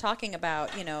 we're not talking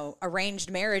about, arranged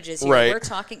marriages here. Right. We're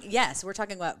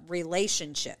talking about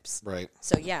relationships. Right.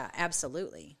 So, yeah,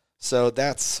 absolutely. So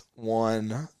that's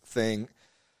one thing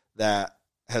that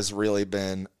has really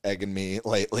been egging me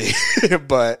lately.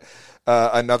 But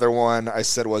another one I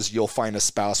said was, you'll find a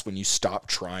spouse when you stop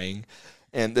trying.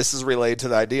 And this is related to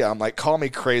the idea. I'm like, call me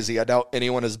crazy. I doubt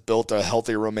anyone has built a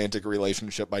healthy romantic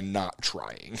relationship by not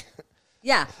trying.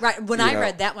 Yeah, right. When I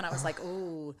read that one, I was like,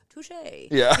 "Ooh, touche."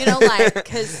 Yeah,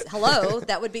 because hello,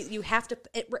 that would be you have to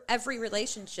every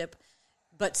relationship,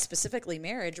 but specifically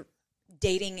marriage,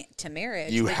 dating to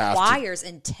marriage requires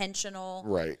intentional,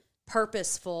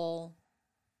 purposeful,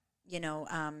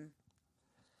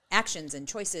 actions and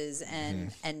choices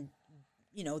and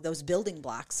those building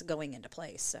blocks going into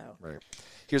place. So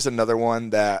here's another one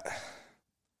that,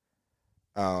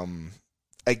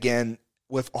 again.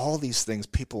 With all these things,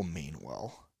 people mean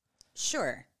well.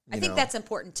 Sure. I think that's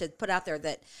important to put out there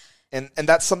that... And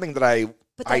that's something that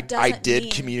I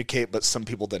did communicate, but some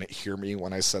people didn't hear me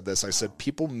when I said this. I said,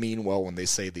 people mean well when they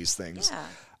say these things.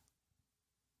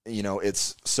 Yeah.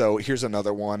 So here's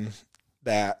another one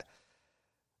that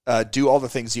do all the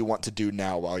things you want to do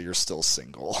now while you're still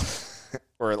single.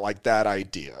 Or like that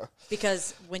idea.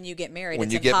 Because when you get married,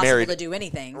 it's impossible to do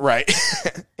anything. Right.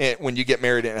 And when you get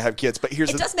married and have kids. But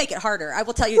it does make it harder. I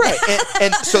will tell you that.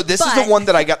 And so this is the one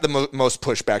that I got the most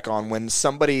pushback on. When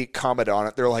somebody commented on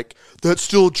it, they're like, that's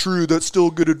still true. That's still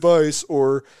good advice.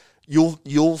 Or you'll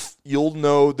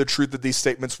know the truth of these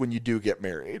statements when you do get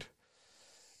married.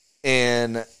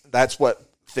 And that's what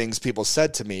things people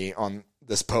said to me on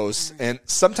this post, and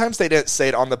sometimes they didn't say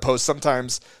it on the post.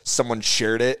 Sometimes someone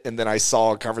shared it, and then I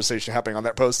saw a conversation happening on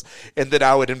that post, and then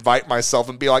I would invite myself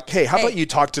and be like, "Hey, how about you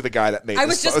talk to the guy that made this post?" I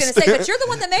was just going to say, but you're the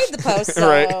one that made the post, so.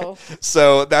 Right.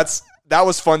 So that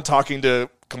was fun, talking to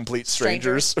complete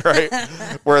strangers, right?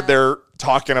 Where they're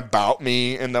talking about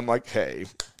me, and I'm like, "Hey,"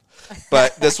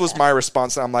 but this was my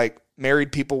response. I'm like,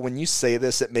 married people, when you say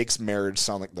this, it makes marriage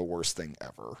sound like the worst thing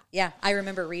ever. Yeah, I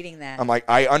remember reading that. I'm like,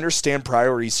 I understand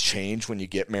priorities change when you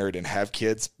get married and have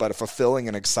kids, but a fulfilling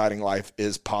and exciting life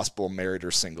is possible married or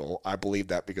single. I believe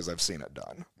that because I've seen it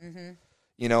done. Mm-hmm.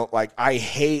 You know, like, I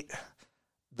hate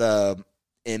the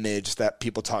image that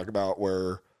people talk about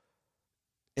where,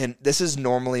 and this is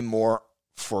normally more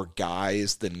for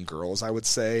guys than girls, I would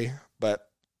say, but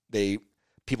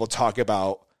people talk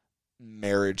about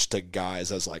marriage to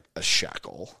guys as like a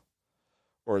shackle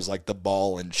or as like the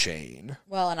ball and chain.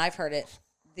 Well, and I've heard it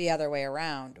the other way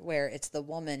around, where it's the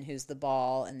woman who's the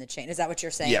ball and the chain. Is that what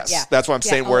you're saying? Yes, yeah. That's what I'm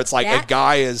saying, where it's like a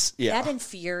guy is, That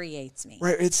infuriates me.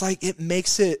 Right, it's like, it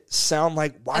makes it sound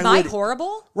like, Am I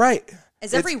horrible? Right.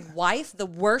 Is every wife the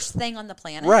worst thing on the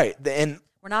planet? Right, and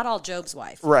we're not all Job's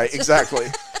wife. Right, exactly.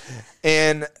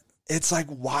 And it's like,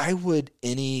 why would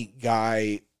any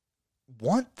guy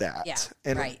want that? Yeah,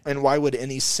 and why would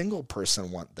any single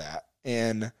person want that?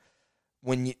 And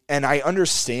and I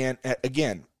understand,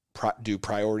 again, do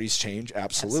priorities change?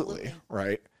 Absolutely,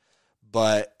 right?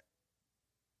 But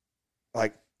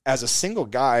like, as a single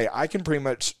guy, I can pretty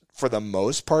much, for the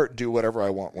most part, do whatever I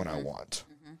want when I want.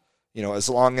 Mm-hmm. You know, as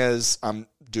long as I'm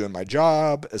doing my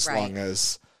job, as long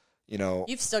as, you know,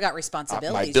 you've still got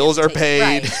responsibilities. My bills are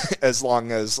paid, as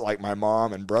long as like my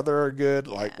mom and brother are good,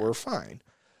 like, we're fine.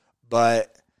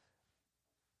 But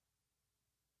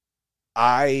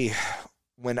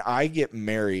when I get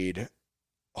married,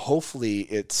 hopefully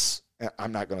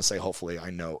I'm not going to say hopefully,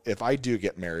 I know if I do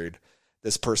get married,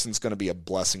 this person's going to be a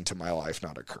blessing to my life,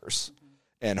 not a curse. Mm-hmm.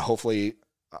 And hopefully,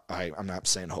 I'm not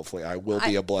saying hopefully, I will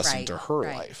be a blessing to her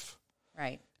life.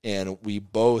 Right. And we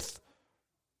both,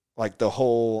 like, the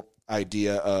whole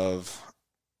idea of,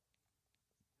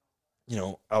 you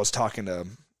know, I was talking to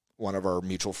one of our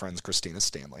mutual friends, Christina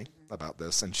Stanley, about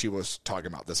this, and she was talking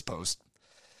about this post.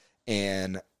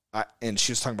 And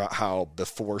she was talking about how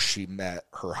before she met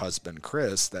her husband,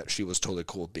 Chris, that she was totally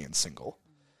cool with being single.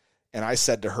 And I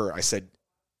said to her,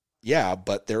 yeah,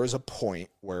 but there was a point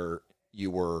where you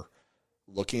were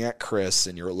looking at Chris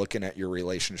and you're looking at your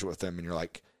relationship with him and you're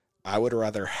like, I would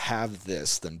rather have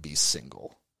this than be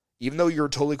single. Even though you're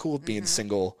totally cool with being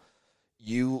single,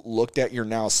 you looked at your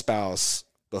now spouse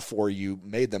before you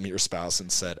made them your spouse and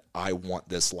said, I want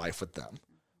this life with them.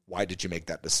 Why did you make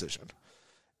that decision?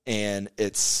 And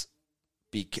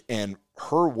and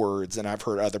her words, and I've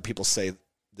heard other people say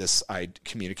this, I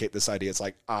communicate this idea. It's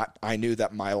like, I knew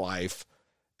that my life,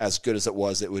 as good as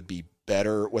it would be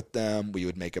better with them. We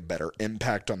would make a better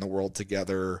impact on the world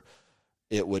together.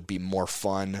 It would be more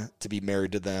fun to be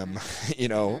married to them, you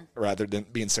know, rather than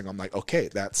being single. I'm like, okay,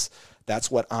 that's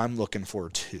what I'm looking for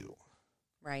too.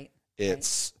 Right.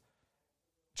 It's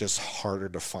just harder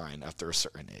to find after a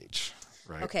certain age.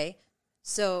 Right. Okay.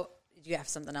 So, do you have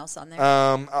something else on there?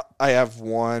 I have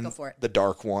one. Go for it. The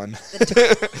dark one.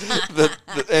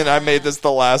 And I made this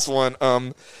the last one.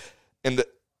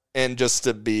 And just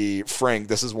to be frank,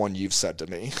 this is one you've said to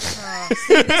me.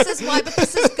 See, this is why, but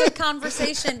this is good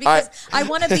conversation because I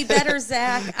want to be better,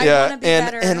 Zach. I want to be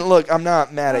better. And look, I'm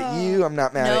not mad at you. I'm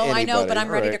not mad at anybody. No, I know, but I'm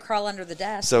ready to crawl under the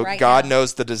desk. So God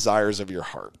knows the desires of your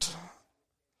heart.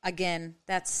 Again,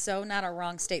 that's so not a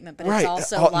wrong statement, but it's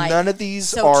also like none of these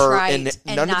so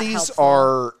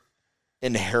are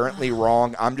inherently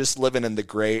wrong. I'm just living in the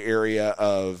gray area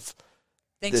of.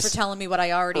 Thanks for telling me what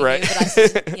I already knew, but I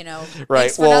said, you know,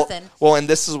 thanks for nothing. Well, and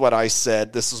this is what I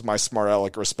said. This is my smart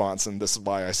aleck response, and this is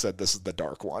why I said this is the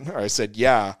dark one. I said,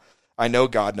 yeah, I know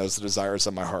God knows the desires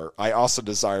of my heart. I also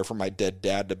desire for my dead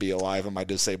dad to be alive and my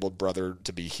disabled brother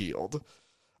to be healed.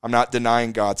 I'm not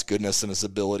denying God's goodness and his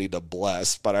ability to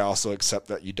bless, but I also accept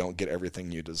that you don't get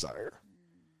everything you desire.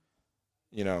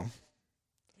 You know?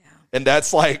 And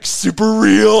that's like super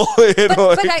real.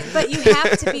 But you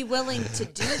have to be willing to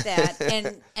do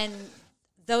that. And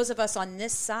those of us on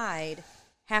this side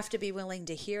have to be willing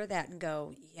to hear that and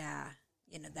go, yeah,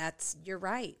 you know, you're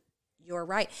right. You're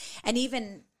right. And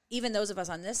even those of us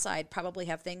on this side probably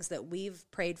have things that we've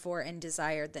prayed for and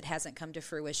desired that hasn't come to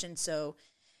fruition. So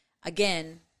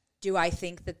again, do I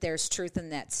think that there's truth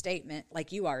in that statement?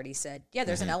 Like you already said, yeah,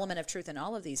 there's an element of truth in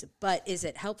all of these, but is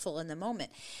it helpful in the moment?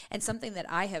 And something that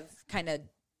I have kind of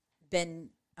been,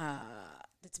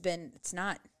 it's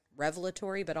not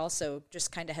revelatory, but also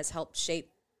just kind of has helped shape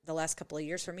the last couple of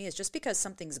years for me is just because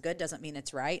something's good doesn't mean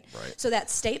it's right. Right. So that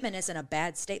statement isn't a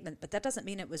bad statement, but that doesn't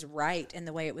mean it was right in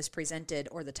the way it was presented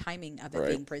or the timing of it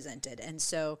being presented. And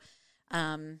so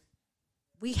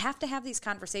we have to have these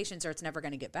conversations or it's never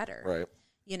going to get better. Right.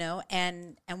 You know,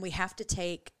 and we have to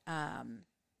take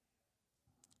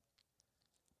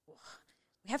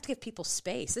we have to give people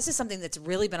space. This is something that's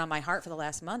really been on my heart for the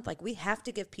last month. Like, we have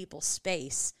to give people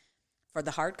space for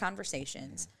the hard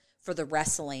conversations, for the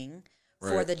wrestling,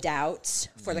 for the doubts,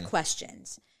 for the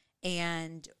questions.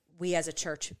 And we as a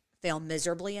church fail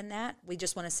miserably in that. We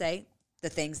just want to say the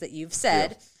things that you've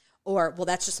said, or, well,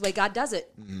 that's just the way God does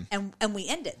it. And we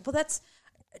end it. Well,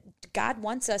 God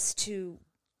wants us to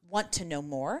want to know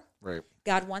more. Right.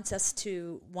 God wants us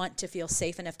to want to feel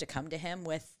safe enough to come to him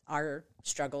with our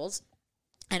struggles.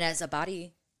 And as a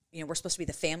body, we're supposed to be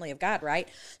the family of God, right?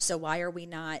 So why are we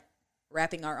not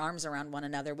wrapping our arms around one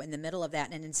another in the middle of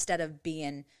that? And instead of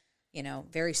being,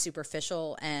 very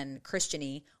superficial and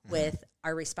Christian-y with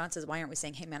our responses, why aren't we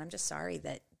saying, hey, man, I'm just sorry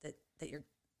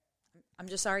I'm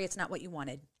just sorry it's not what you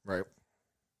wanted. Right.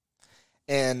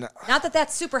 And not that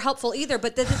that's super helpful either,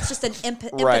 but that it's just an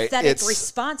empathetic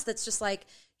response that's just like,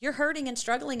 you're hurting and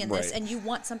struggling in this and you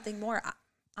want something more.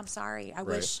 I'm sorry. I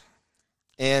wish.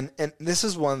 And this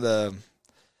is one of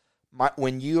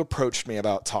when you approached me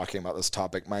about talking about this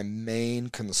topic, my main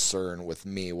concern with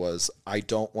me was I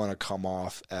don't want to come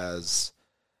off as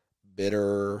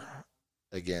bitter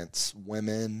against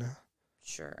women,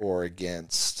 or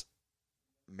against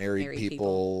married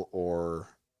people or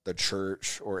the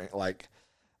church, or like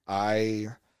I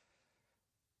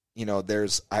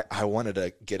wanted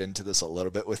to get into this a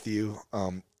little bit with you.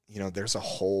 There's a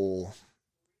whole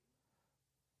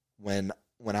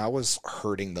when I was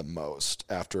hurting the most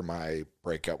after my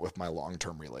breakup with my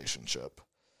long-term relationship,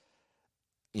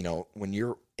 when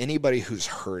you're anybody who's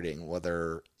hurting,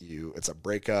 whether it's a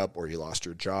breakup or you lost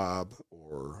your job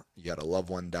or you had a loved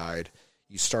one died,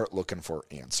 you start looking for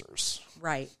answers.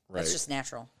 Right. That's just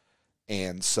natural.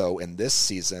 And so in this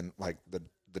season, like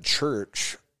the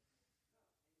church,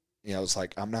 it's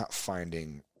like, I'm not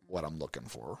finding what I'm looking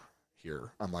for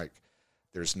here. I'm like,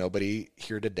 there's nobody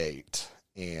here to date,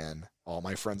 and all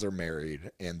my friends are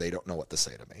married, and they don't know what to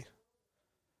say to me.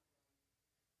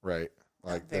 Right?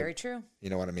 Like very true.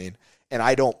 You know what I mean? And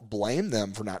I don't blame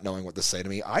them for not knowing what to say to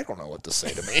me. I don't know what to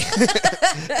say to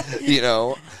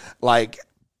me. Like,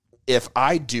 if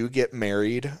I do get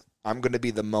married, I'm going to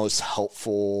be the most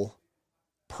helpful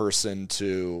person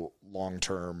to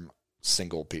long-term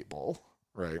single people,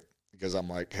 right? Because I'm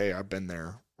like, hey, I've been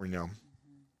there,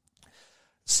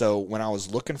 So when I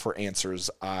was looking for answers,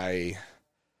 I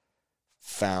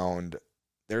found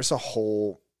there's a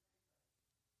whole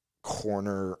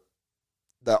corner.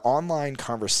 The online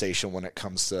conversation when it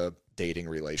comes to dating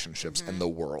relationships in the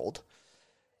world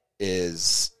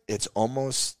it's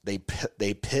almost they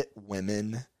pit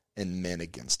women and men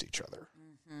against each other.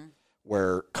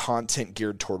 Where content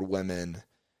geared toward women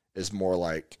is more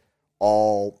like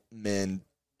all men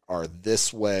are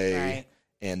this way,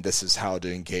 and this is how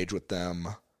to engage with them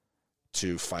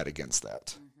to fight against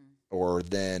that. Or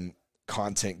then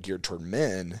content geared toward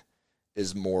men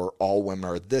is more all women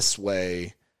are this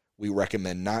way. We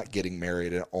recommend not getting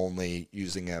married and only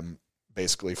using them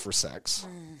basically for sex.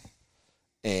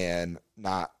 And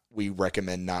we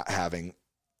recommend not having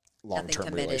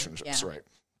long-term relationships, right?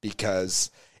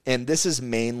 Because, and this is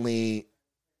mainly,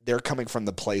 they're coming from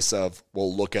the place of,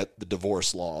 well, look at the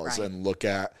divorce laws and look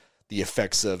at the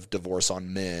effects of divorce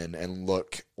on men and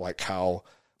look like how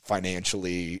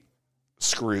financially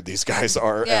screwed these guys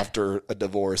are after a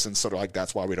divorce. And sort of like,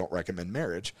 that's why we don't recommend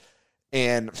marriage.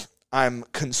 And I'm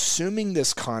consuming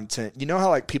this content. You know how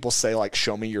like people say like,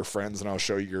 show me your friends and I'll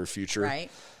show you your future. Right.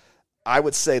 I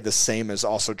would say the same is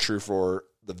also true for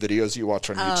the videos you watch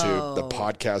on YouTube, the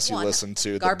podcasts you listen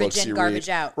to, the books you read. Garbage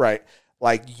out. Right.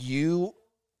 Like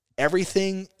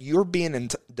everything you're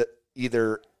being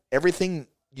either everything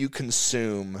you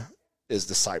consume is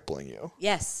discipling you.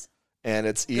 Yes. And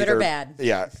it's either good or bad.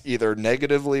 Yeah, either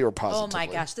negatively or positively. Oh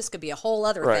my gosh, this could be a whole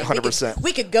other thing. 100%.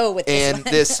 We could go with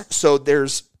this. And so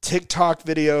there's TikTok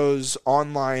videos,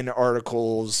 online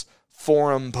articles,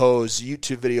 forum posts,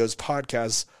 YouTube videos,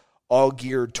 podcasts, all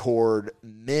geared toward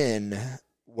men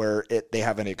where they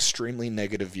have an extremely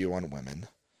negative view on women.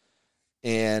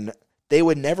 And they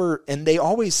would never, and they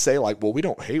always say like, well, we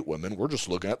don't hate women. We're just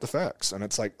looking at the facts. And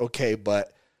it's like, okay,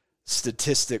 but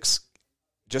statistics,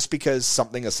 just because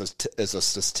something is a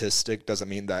statistic doesn't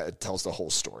mean that it tells the whole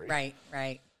story. Right,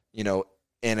 right.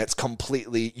 And it's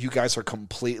you guys are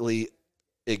completely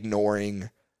ignoring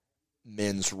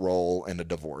men's role in a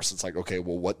divorce. It's like, okay,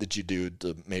 well, what did you do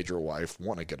to make your wife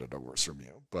want to get a divorce from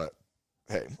you? But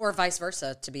hey. Or vice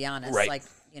versa, to be honest. Right. Like,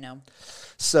 you know.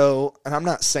 So, and I'm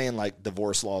not saying like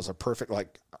divorce laws are perfect.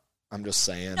 Like, I'm just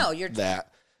saying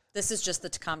that. This is just the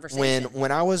conversation.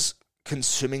 When I was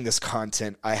consuming this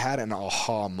content, I had an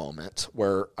aha moment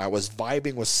where I was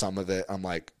vibing with some of it. I'm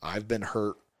like, I've been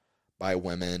hurt by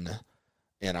women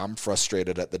and I'm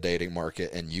frustrated at the dating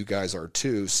market and you guys are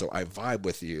too. So I vibe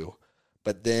with you.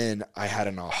 But then I had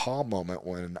an aha moment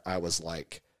when I was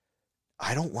like,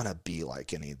 I don't want to be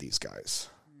like any of these guys.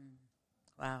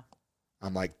 Wow.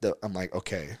 I'm like,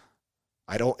 okay,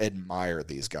 I don't admire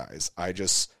these guys. I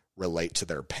just relate to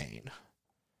their pain.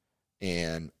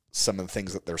 And some of the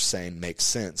things that they're saying make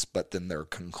sense, but then their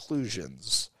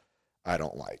conclusions I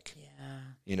don't like. Yeah.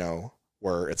 You know,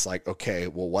 where it's like, okay,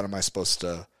 well, what am I supposed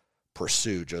to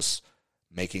pursue? Just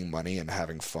making money and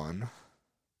having fun?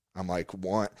 I'm like,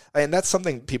 what? And that's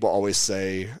something people always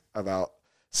say about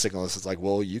singleness. It's like,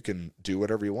 well, you can do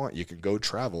whatever you want. You can go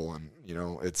travel and, you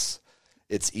know, it's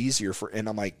easier for, and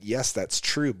I'm like, yes, that's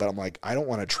true. But I'm like, I don't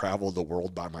want to travel the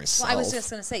world by myself. Well, I was just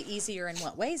going to say easier in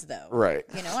what ways though? Right.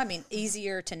 You know, I mean,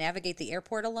 easier to navigate the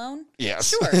airport alone. Yes.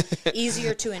 Sure.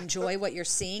 Easier to enjoy what you're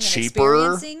seeing and cheaper,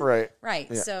 experiencing. Right. Right.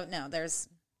 Yeah. So no, there's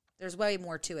way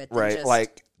more to it than right. just...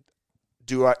 Like,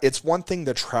 it's one thing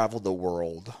to travel the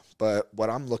world, but what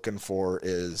I'm looking for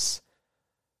is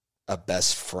a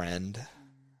best friend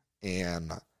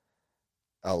and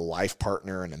a life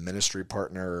partner and a ministry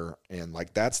partner. And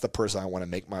like, that's the person I want to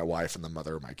make my wife and the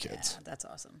mother of my kids. Yeah, that's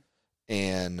awesome.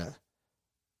 And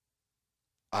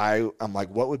I'm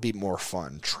like, what would be more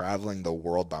fun, traveling the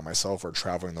world by myself or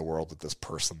traveling the world with this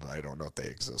person that I don't know if they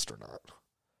exist or not?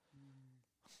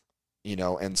 You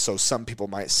know, and so some people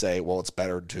might say, well, it's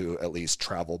better to at least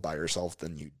travel by yourself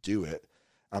than you do it.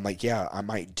 I'm like, yeah, I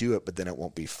might do it, but then it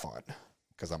won't be fun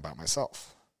because I'm by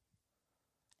myself.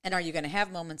 And are you going to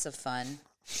have moments of fun?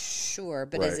 Sure,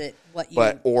 but right. Is it what you...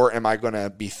 or am I going to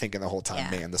be thinking the whole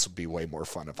time, yeah. man, this would be way more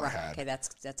fun if right. I had. Okay,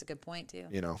 that's a good point too.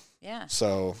 You know? Yeah.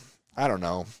 So, I don't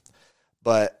know.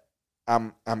 But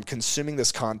I'm consuming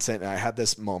this content, and I had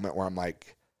this moment where I'm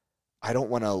like, I don't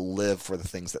want to live for the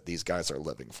things that these guys are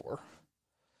living for.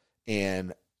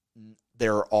 And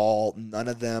none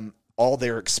of them, all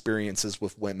their experiences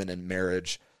with women in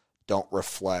marriage don't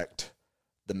reflect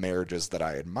the marriages that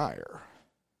I admire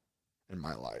in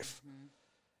my life. Mm-hmm.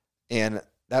 And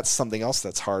that's something else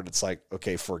that's hard. It's like,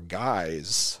 okay, for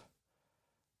guys,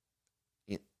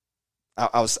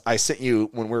 I sent you,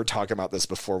 when we were talking about this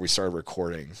before we started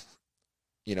recording,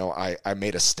 you know, I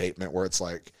made a statement where it's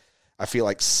like, I feel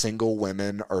like single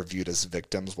women are viewed as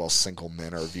victims while single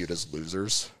men are viewed as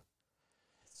losers.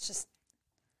 It's just...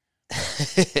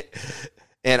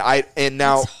 and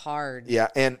now it's hard. Yeah.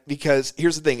 And because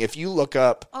here's the thing, if you look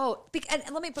up, and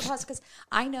let me pause, because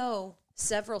I know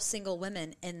several single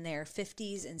women in their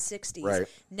 50s and 60s. Right.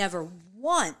 Never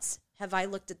once have I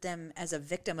looked at them as a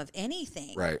victim of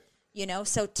anything. Right. You know,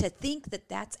 so to think that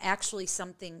that's actually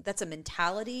something, that's a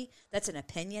mentality, that's an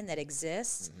opinion that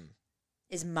exists, mm-hmm.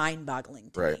 is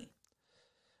mind-boggling to me.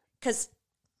 Because,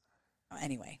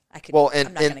 anyway, I could. Well,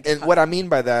 and what I mean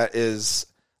by that is,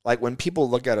 like, when people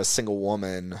look at a single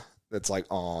woman, that's like,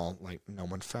 oh, like, no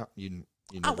one found you.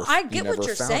 Never, I get you never what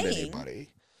you're found saying. Anybody.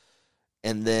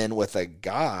 And then with a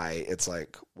guy, it's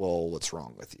like, well, what's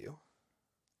wrong with you?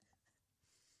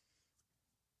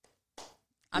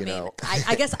 I mean,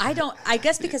 I guess I don't. I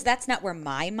guess because that's not where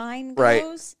my mind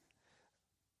goes.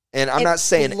 Right. And I'm not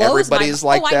saying everybody's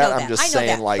like that. I'm just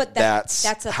saying, like,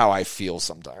 that's how I feel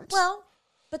sometimes. Well,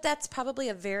 but that's probably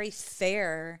a very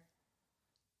fair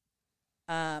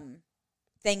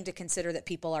thing to consider that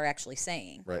people are actually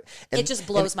saying. Right. It just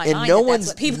blows my mind that's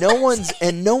what people are saying.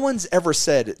 And no one's ever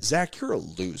said, Zach, you're a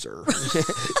loser.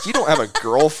 You don't have a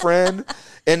girlfriend.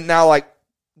 And now, like,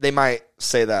 they might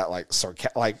say that,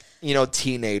 like, you know,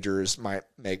 teenagers might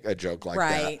make a joke like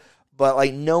that. But,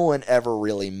 like, no one ever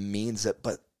really means it.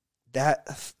 But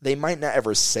that, they might not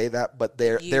ever say that, but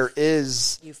there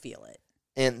is. You feel it.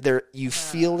 And you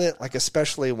feel it, like,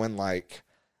 especially when, like,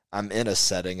 I'm in a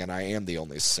setting and I am the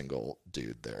only single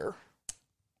dude there.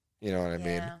 You know what I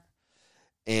mean?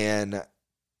 And,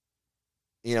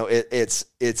 you know, it's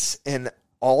and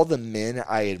all the men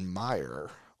I admire,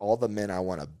 all the men I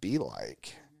want to be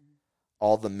like,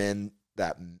 all the men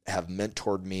that have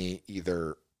mentored me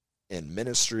either in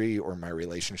ministry or my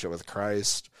relationship with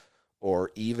Christ,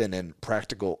 or even in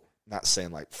practical, not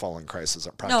saying like following Christ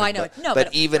isn't practical. No, I know.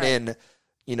 But even in,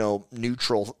 you know,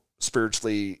 neutral,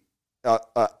 spiritually,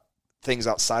 things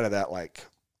outside of that, like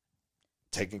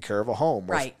taking care of a home,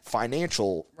 or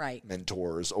financial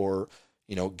mentors, or,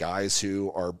 guys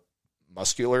who are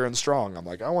muscular and strong. I'm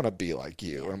like, I want to be like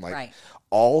you. Yeah, I'm like, right.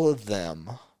 all of them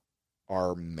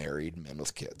are married men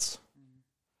with kids.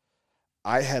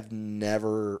 I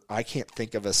can't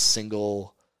think of a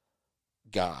single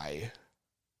guy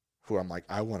who I'm like,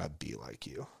 I want to be like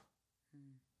you.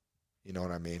 You know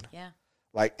what I mean? Yeah.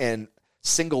 Like, and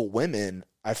single women,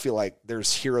 I feel like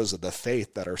there's heroes of the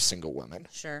faith that are single women.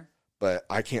 Sure. But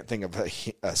I can't think of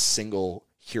a single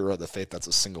hero of the faith that's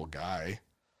a single guy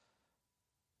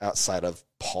outside of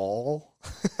Paul.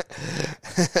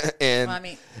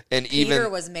 and Peter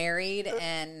was married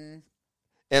and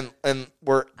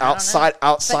we're outside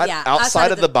of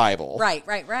the Bible. Right.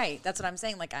 That's what I'm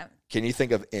saying. Like, can you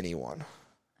think of anyone?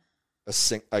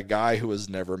 A guy who was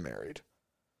never married?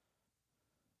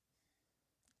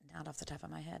 Not off the top of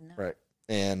my head, no. Right.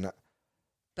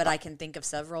 But I can think of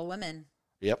several women.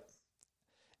 Yep.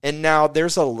 And now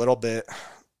there's a little bit,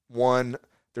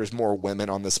 there's more women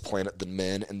on this planet than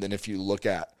men. And then if you look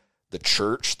at the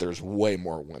church, there's way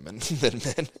more women than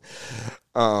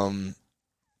men.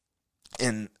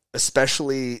 And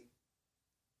especially,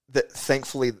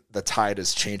 thankfully, the tide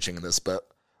is changing in this, but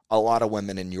a lot of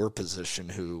women in your position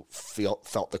who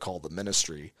felt the call of the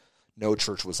ministry, no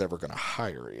church was ever going to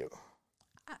hire you.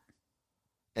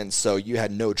 And so you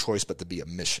had no choice but to be a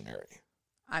missionary.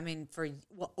 I mean,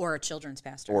 or a children's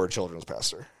pastor.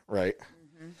 Right?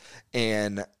 Mm-hmm.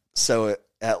 And so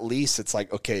at least it's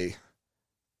like, okay,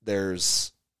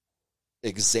 there's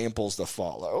examples to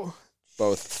follow.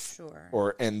 Both,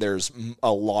 sure. And there's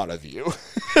a lot of you.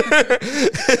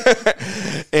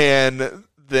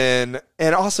 and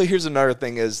also here's another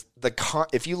thing is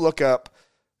if you look up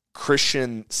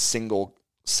Christian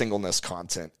singleness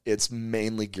content, it's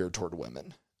mainly geared toward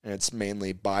women, and it's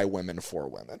mainly by women for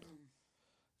women.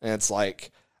 And it's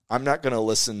like, I'm not going to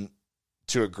listen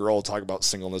to a girl talk about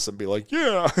singleness and be like,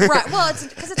 yeah. Right. Well, it's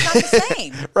because it's not the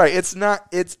same. Right. It's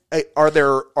not. Are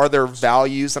there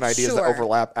values and ideas that Sure.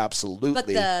 overlap? Absolutely. But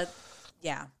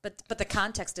the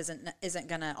context isn't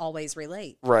going to always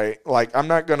relate. Right. Like, I'm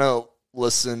not going to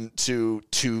listen to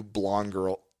two blonde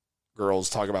girls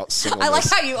talk about singleness. I like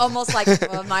how you almost like,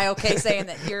 well, am I okay saying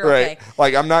that you're right. okay?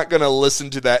 Like, I'm not going to listen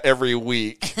to that every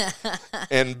week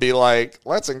and be like,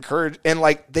 let's encourage. And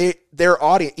like their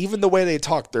audience, even the way they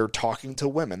talk, they're talking to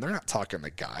women. They're not talking to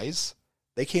guys.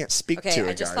 They can't speak to a guy's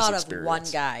experience. I just thought of one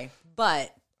guy,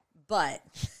 but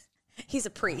he's a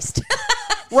priest.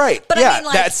 Right. But yeah, I mean,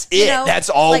 like, that's it. That's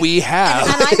all we have.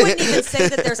 And I wouldn't even say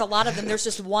that there's a lot of them. There's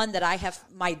just one that I have.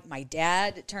 My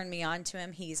dad turned me on to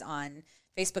him. He's on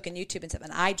Facebook and YouTube and stuff.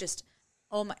 And I just,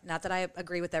 not that I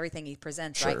agree with everything he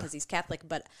presents, sure. Right? Because he's Catholic,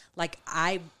 but like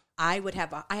I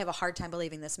have a hard time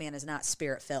believing this man is not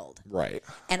spirit filled. Right.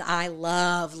 And I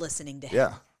love listening to him.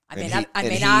 Yeah. I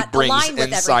may not align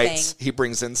with everything. He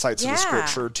brings insights of the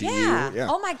scripture to you. Yeah.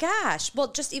 Oh my gosh.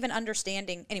 Well, just even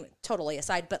understanding. Anyway, totally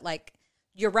aside, but like,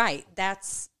 you're right.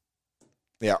 That's.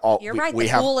 Yeah. You're right. We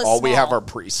have our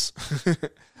priests.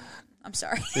 I'm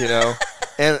sorry.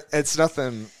 And it's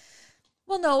nothing.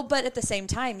 Well, no, but at the same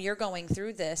time, you're going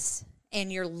through this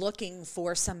and you're looking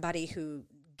for somebody who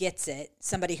gets it,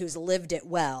 somebody who's lived it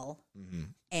well, mm-hmm.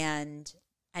 and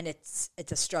it's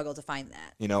a struggle to find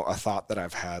that. A thought that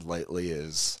I've had lately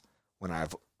is when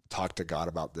I've talked to God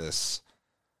about this,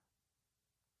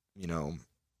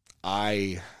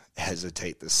 I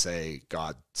hesitate to say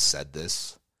God said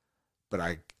this, but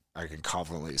I can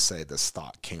confidently say this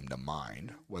thought came to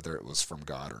mind, whether it was from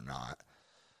God or not.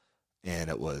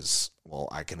 And it was, well,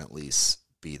 I can at least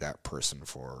be that person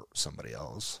for somebody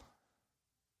else.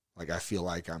 Like, I feel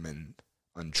like I'm in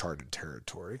uncharted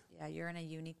territory. Yeah, you're in a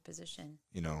unique position.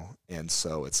 And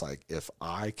so it's like, if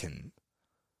I can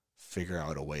figure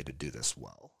out a way to do this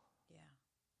well,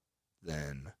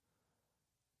 then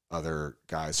other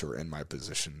guys who are in my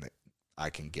position, I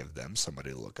can give them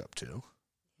somebody to look up to.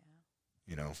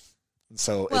 Yeah. And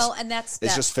so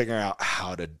it's just figuring out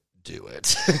how to do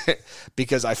it.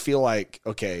 Because I feel like,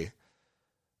 okay,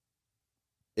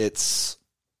 there's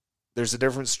a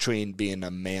difference between being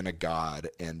a man of God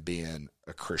and being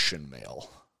a Christian male,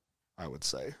 I would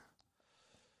say.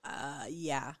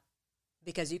 Yeah.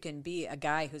 Because you can be a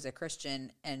guy who's a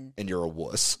Christian and you're a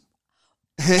wuss.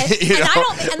 But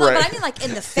I mean, like,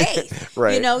 in the faith,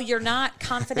 right. You're not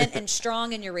confident and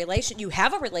strong in your relation. You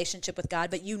have a relationship with God,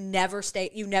 but you never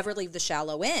leave the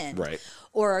shallow end. Right.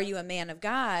 Or are you a man of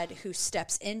God who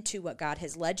steps into what God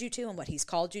has led you to and what he's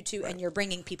called you to, right. And you're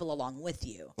bringing people along with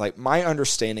you? Like, my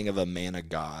understanding of a man of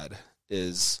God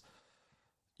is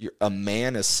a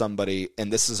man is somebody,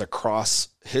 and this is across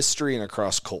history and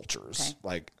across cultures. Okay.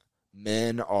 Like,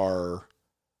 men are...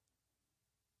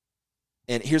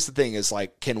 And here's the thing is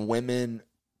like, can women,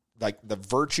 like the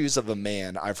virtues of a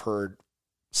man, I've heard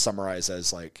summarized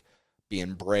as like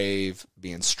being brave,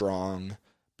 being strong,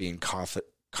 being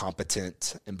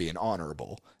competent, and being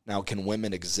honorable. Now, can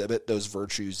women exhibit those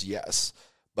virtues? Yes.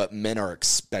 But men are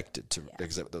expected to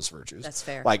exhibit those virtues. That's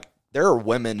fair. Like, there are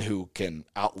women who can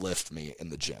outlift me in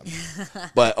the gym,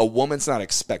 but a woman's not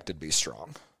expected to be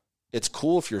strong. It's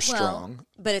cool if you're strong.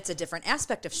 But it's a different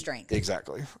aspect of strength.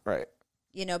 Exactly. Right.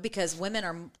 You know, because women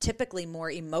are typically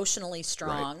more emotionally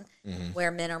strong,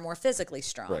 where men are more physically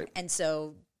strong. Right. And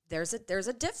so there's a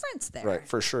difference there. Right,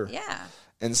 for sure. Yeah.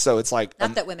 And so it's like...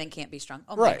 Not that women can't be strong.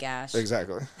 Oh, right, my gosh.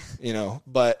 Exactly. You know,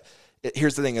 but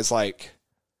here's the thing is like,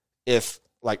 if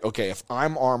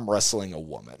I'm arm wrestling a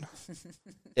woman,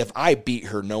 if I beat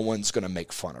her, no one's going to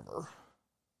make fun of her.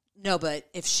 No, but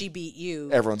if she beat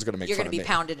you, everyone's going to make fun of me. You're going to be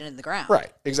pounded into the ground.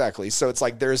 Right, exactly. So it's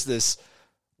like there's this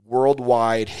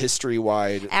worldwide,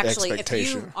 history-wide expectation. Actually,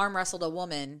 if you arm wrestled a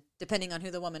woman, depending on who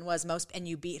the woman was, and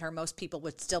you beat her, most people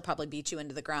would still probably beat you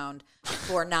into the ground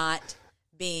for not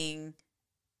being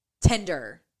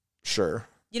tender. Sure.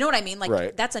 You know what I mean? Like,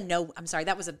 right. That's a no. I'm sorry,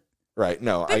 that was a... Right,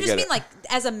 no, but I just mean, it. like,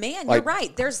 as a man, like, you're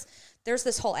right. There's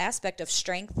this whole aspect of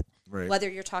strength, right. whether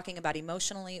you're talking about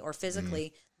emotionally or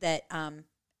physically, that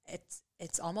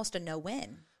it's almost a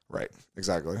no-win. Right,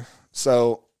 exactly.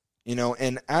 So, you know,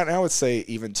 and I would say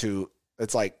even to,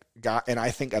 it's like, God, and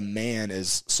I think a man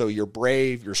is, so you're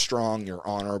brave, you're strong, you're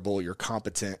honorable, you're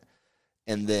competent,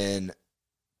 and then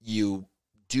you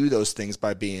do those things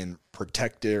by being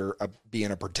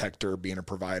being a protector, being a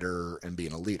provider, and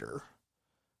being a leader.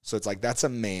 So it's like, that's a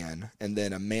man. And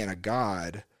then a man of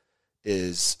God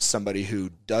is somebody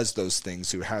who does those things,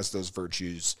 who has those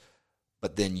virtues,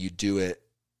 but then you do it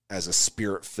as a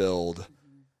spirit-filled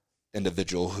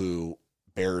individual who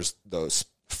bears those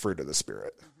fruit of the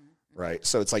Spirit, right?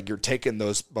 So it's like you're taking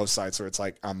those both sides. So it's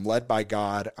like, I'm led by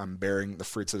God, I'm bearing the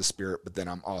fruits of the Spirit, but then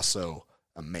I'm also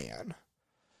a man.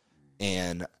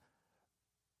 And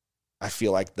I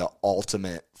feel like the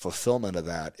ultimate fulfillment of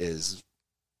that is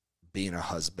being a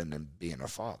husband and being a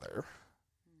father.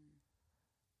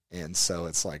 And so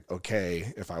it's like,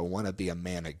 okay, if I want to be a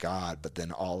man of God, but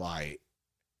then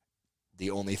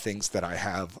the only things that I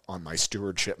have on my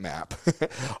stewardship map,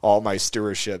 all my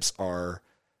stewardships are,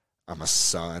 I'm a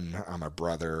son, I'm a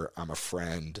brother, I'm a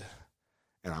friend,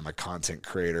 and I'm a content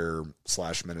creator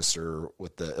 / minister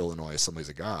with the Illinois Assemblies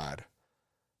of God.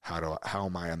 How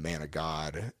am I a man of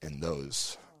God in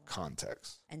those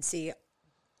contexts? And see,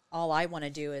 all I want to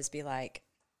do is be like,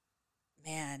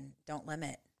 man, don't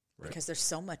limit, right. Because there's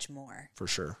so much more. For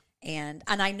sure. And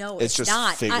I know it's just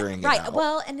not figuring it right. out.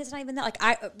 Well, and it's not even that.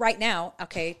 Like right now,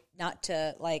 okay, not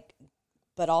to like,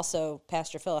 but also,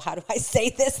 Pastor Phil, how do I say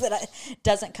this that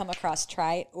doesn't come across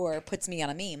trite or puts me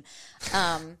on a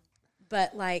meme?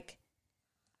 But like,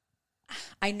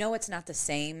 I know it's not the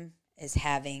same as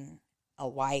having a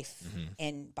wife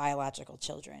and biological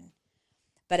children,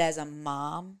 but as a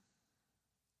mom,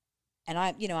 and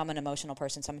I'm an emotional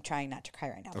person, so I'm trying not to cry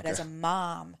right now. Okay. But as a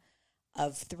mom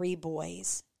of 3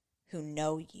 boys who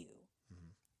know you,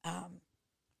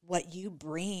 what you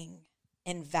bring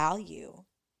in value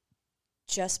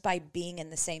just by being in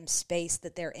the same space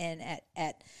that they're in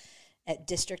at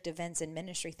district events and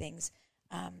ministry things,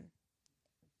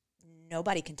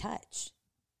 nobody can touch.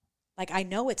 Like, I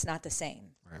know it's not the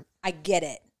same. Right. I get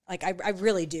it. Like, I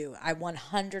really do. I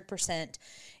 100%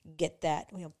 get that.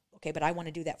 You know, okay, but I want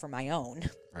to do that for my own.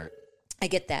 Right. I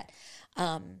get that.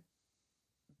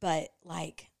 But,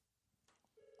 like,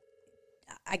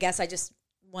 I guess I just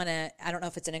want to, I don't know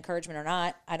if it's an encouragement or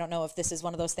not. I don't know if this is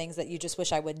one of those things that you just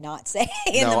wish I would not say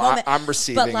in the moment. I'm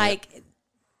receiving But, like,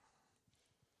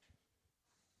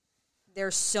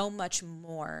 there's so much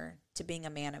more to being a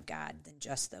man of God than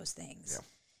just those things. Yeah.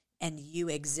 And you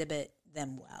exhibit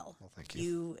them well. Well, thank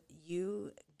you.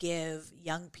 You give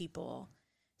young people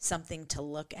something to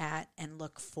look at and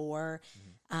look for.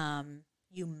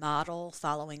 You model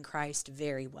following Christ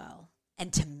very well.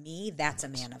 And to me, that's a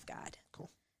man of God. Cool.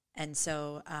 And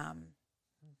so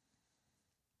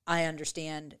I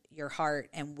understand your heart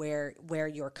and where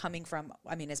you're coming from.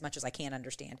 I mean, as much as I can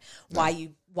understand why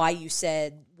you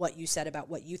said what you said about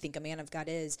what you think a man of God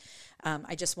is.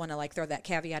 I just want to like throw that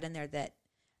caveat in there that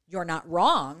you're not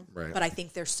wrong, right. But I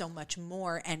think there's so much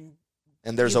more, and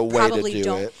there's a way to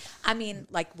do it. I mean,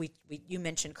 like you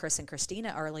mentioned Chris and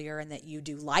Christina earlier, and that you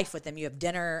do life with them, you have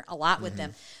dinner a lot with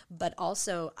them, but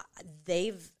also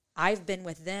I've been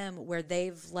with them where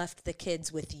they've left the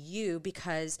kids with you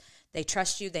because they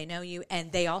trust you, they know you, and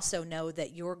they also know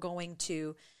that you're going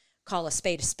to call a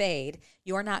spade a spade.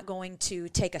 You're not going to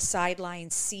take a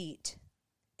sideline seat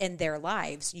in their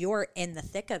lives. You're in the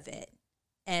thick of it.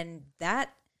 And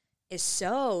that is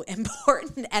so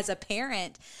important as a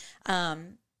parent.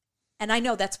 And I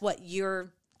know that's what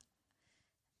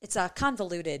it's a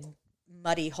convoluted,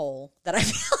 muddy hole that I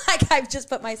feel like I've just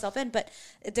put myself in, but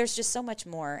there's just so much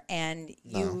more. And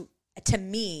to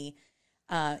me,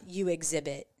 you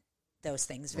exhibit those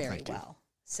things very well.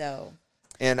 So,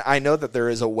 and I know that there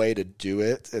is a way to do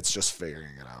it. It's just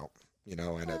figuring it out,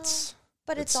 and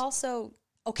it's also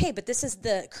okay, but this is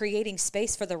the creating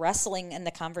space for the wrestling and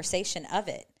the conversation of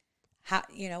it. How,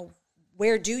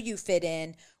 where do you fit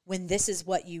in when this is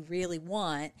what you really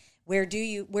want? Where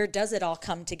does it all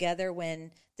come together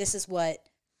when this is what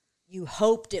you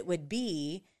hoped it would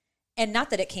be? And not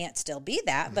that it can't still be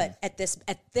that, but at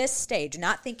this stage,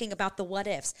 not thinking about the what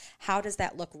ifs, how does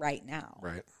that look right now?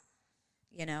 Right.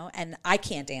 And I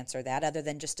can't answer that other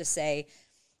than just to say,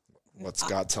 what's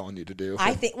God telling you to do?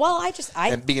 I think,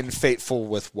 and being faithful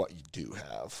with what you do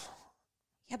have.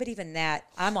 Yeah, but even that,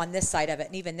 I'm on this side of it,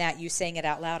 and even that, you saying it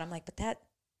out loud, I'm like, but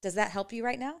does that help you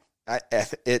right now?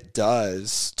 It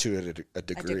does to a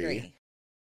degree.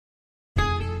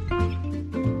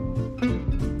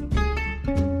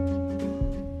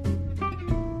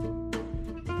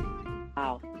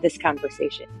 Wow, this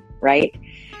conversation, right?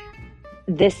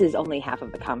 This is only half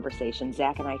of the conversation.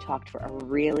 Zach and I talked for a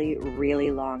really,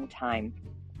 really long time.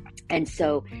 And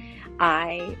so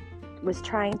I was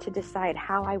trying to decide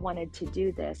how I wanted to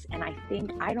do this. And I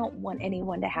think I don't want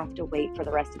anyone to have to wait for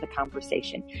the rest of the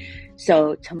conversation.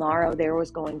 So tomorrow there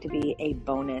was going to be a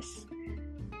bonus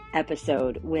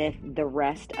episode with the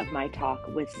rest of my talk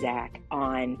with Zach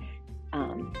on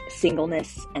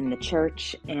singleness and the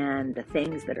church and the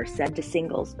things that are said to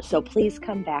singles. So please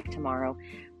come back tomorrow,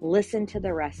 listen to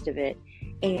the rest of it.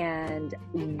 And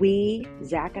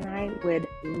Zach and I would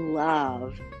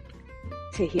love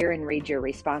to hear and read your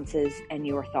responses and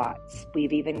your thoughts.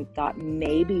 We've even thought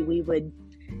maybe we would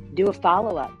do a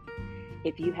follow-up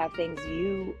if you have things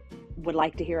you would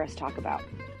like to hear us talk about.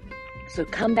 So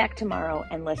come back tomorrow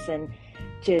and listen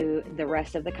to the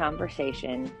rest of the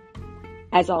conversation.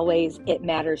 As always, it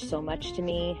matters so much to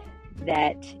me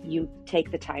that you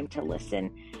take the time to listen.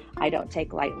 I don't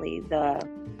take lightly the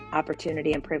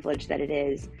opportunity and privilege that it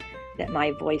is that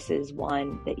my voice is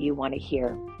one that you want to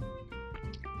hear.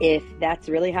 If that's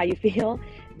really how you feel,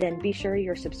 then be sure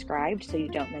you're subscribed so you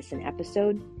don't miss an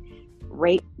episode.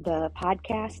 Rate the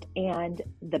podcast, and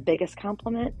the biggest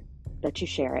compliment, that you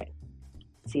share it.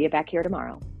 See you back here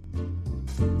tomorrow.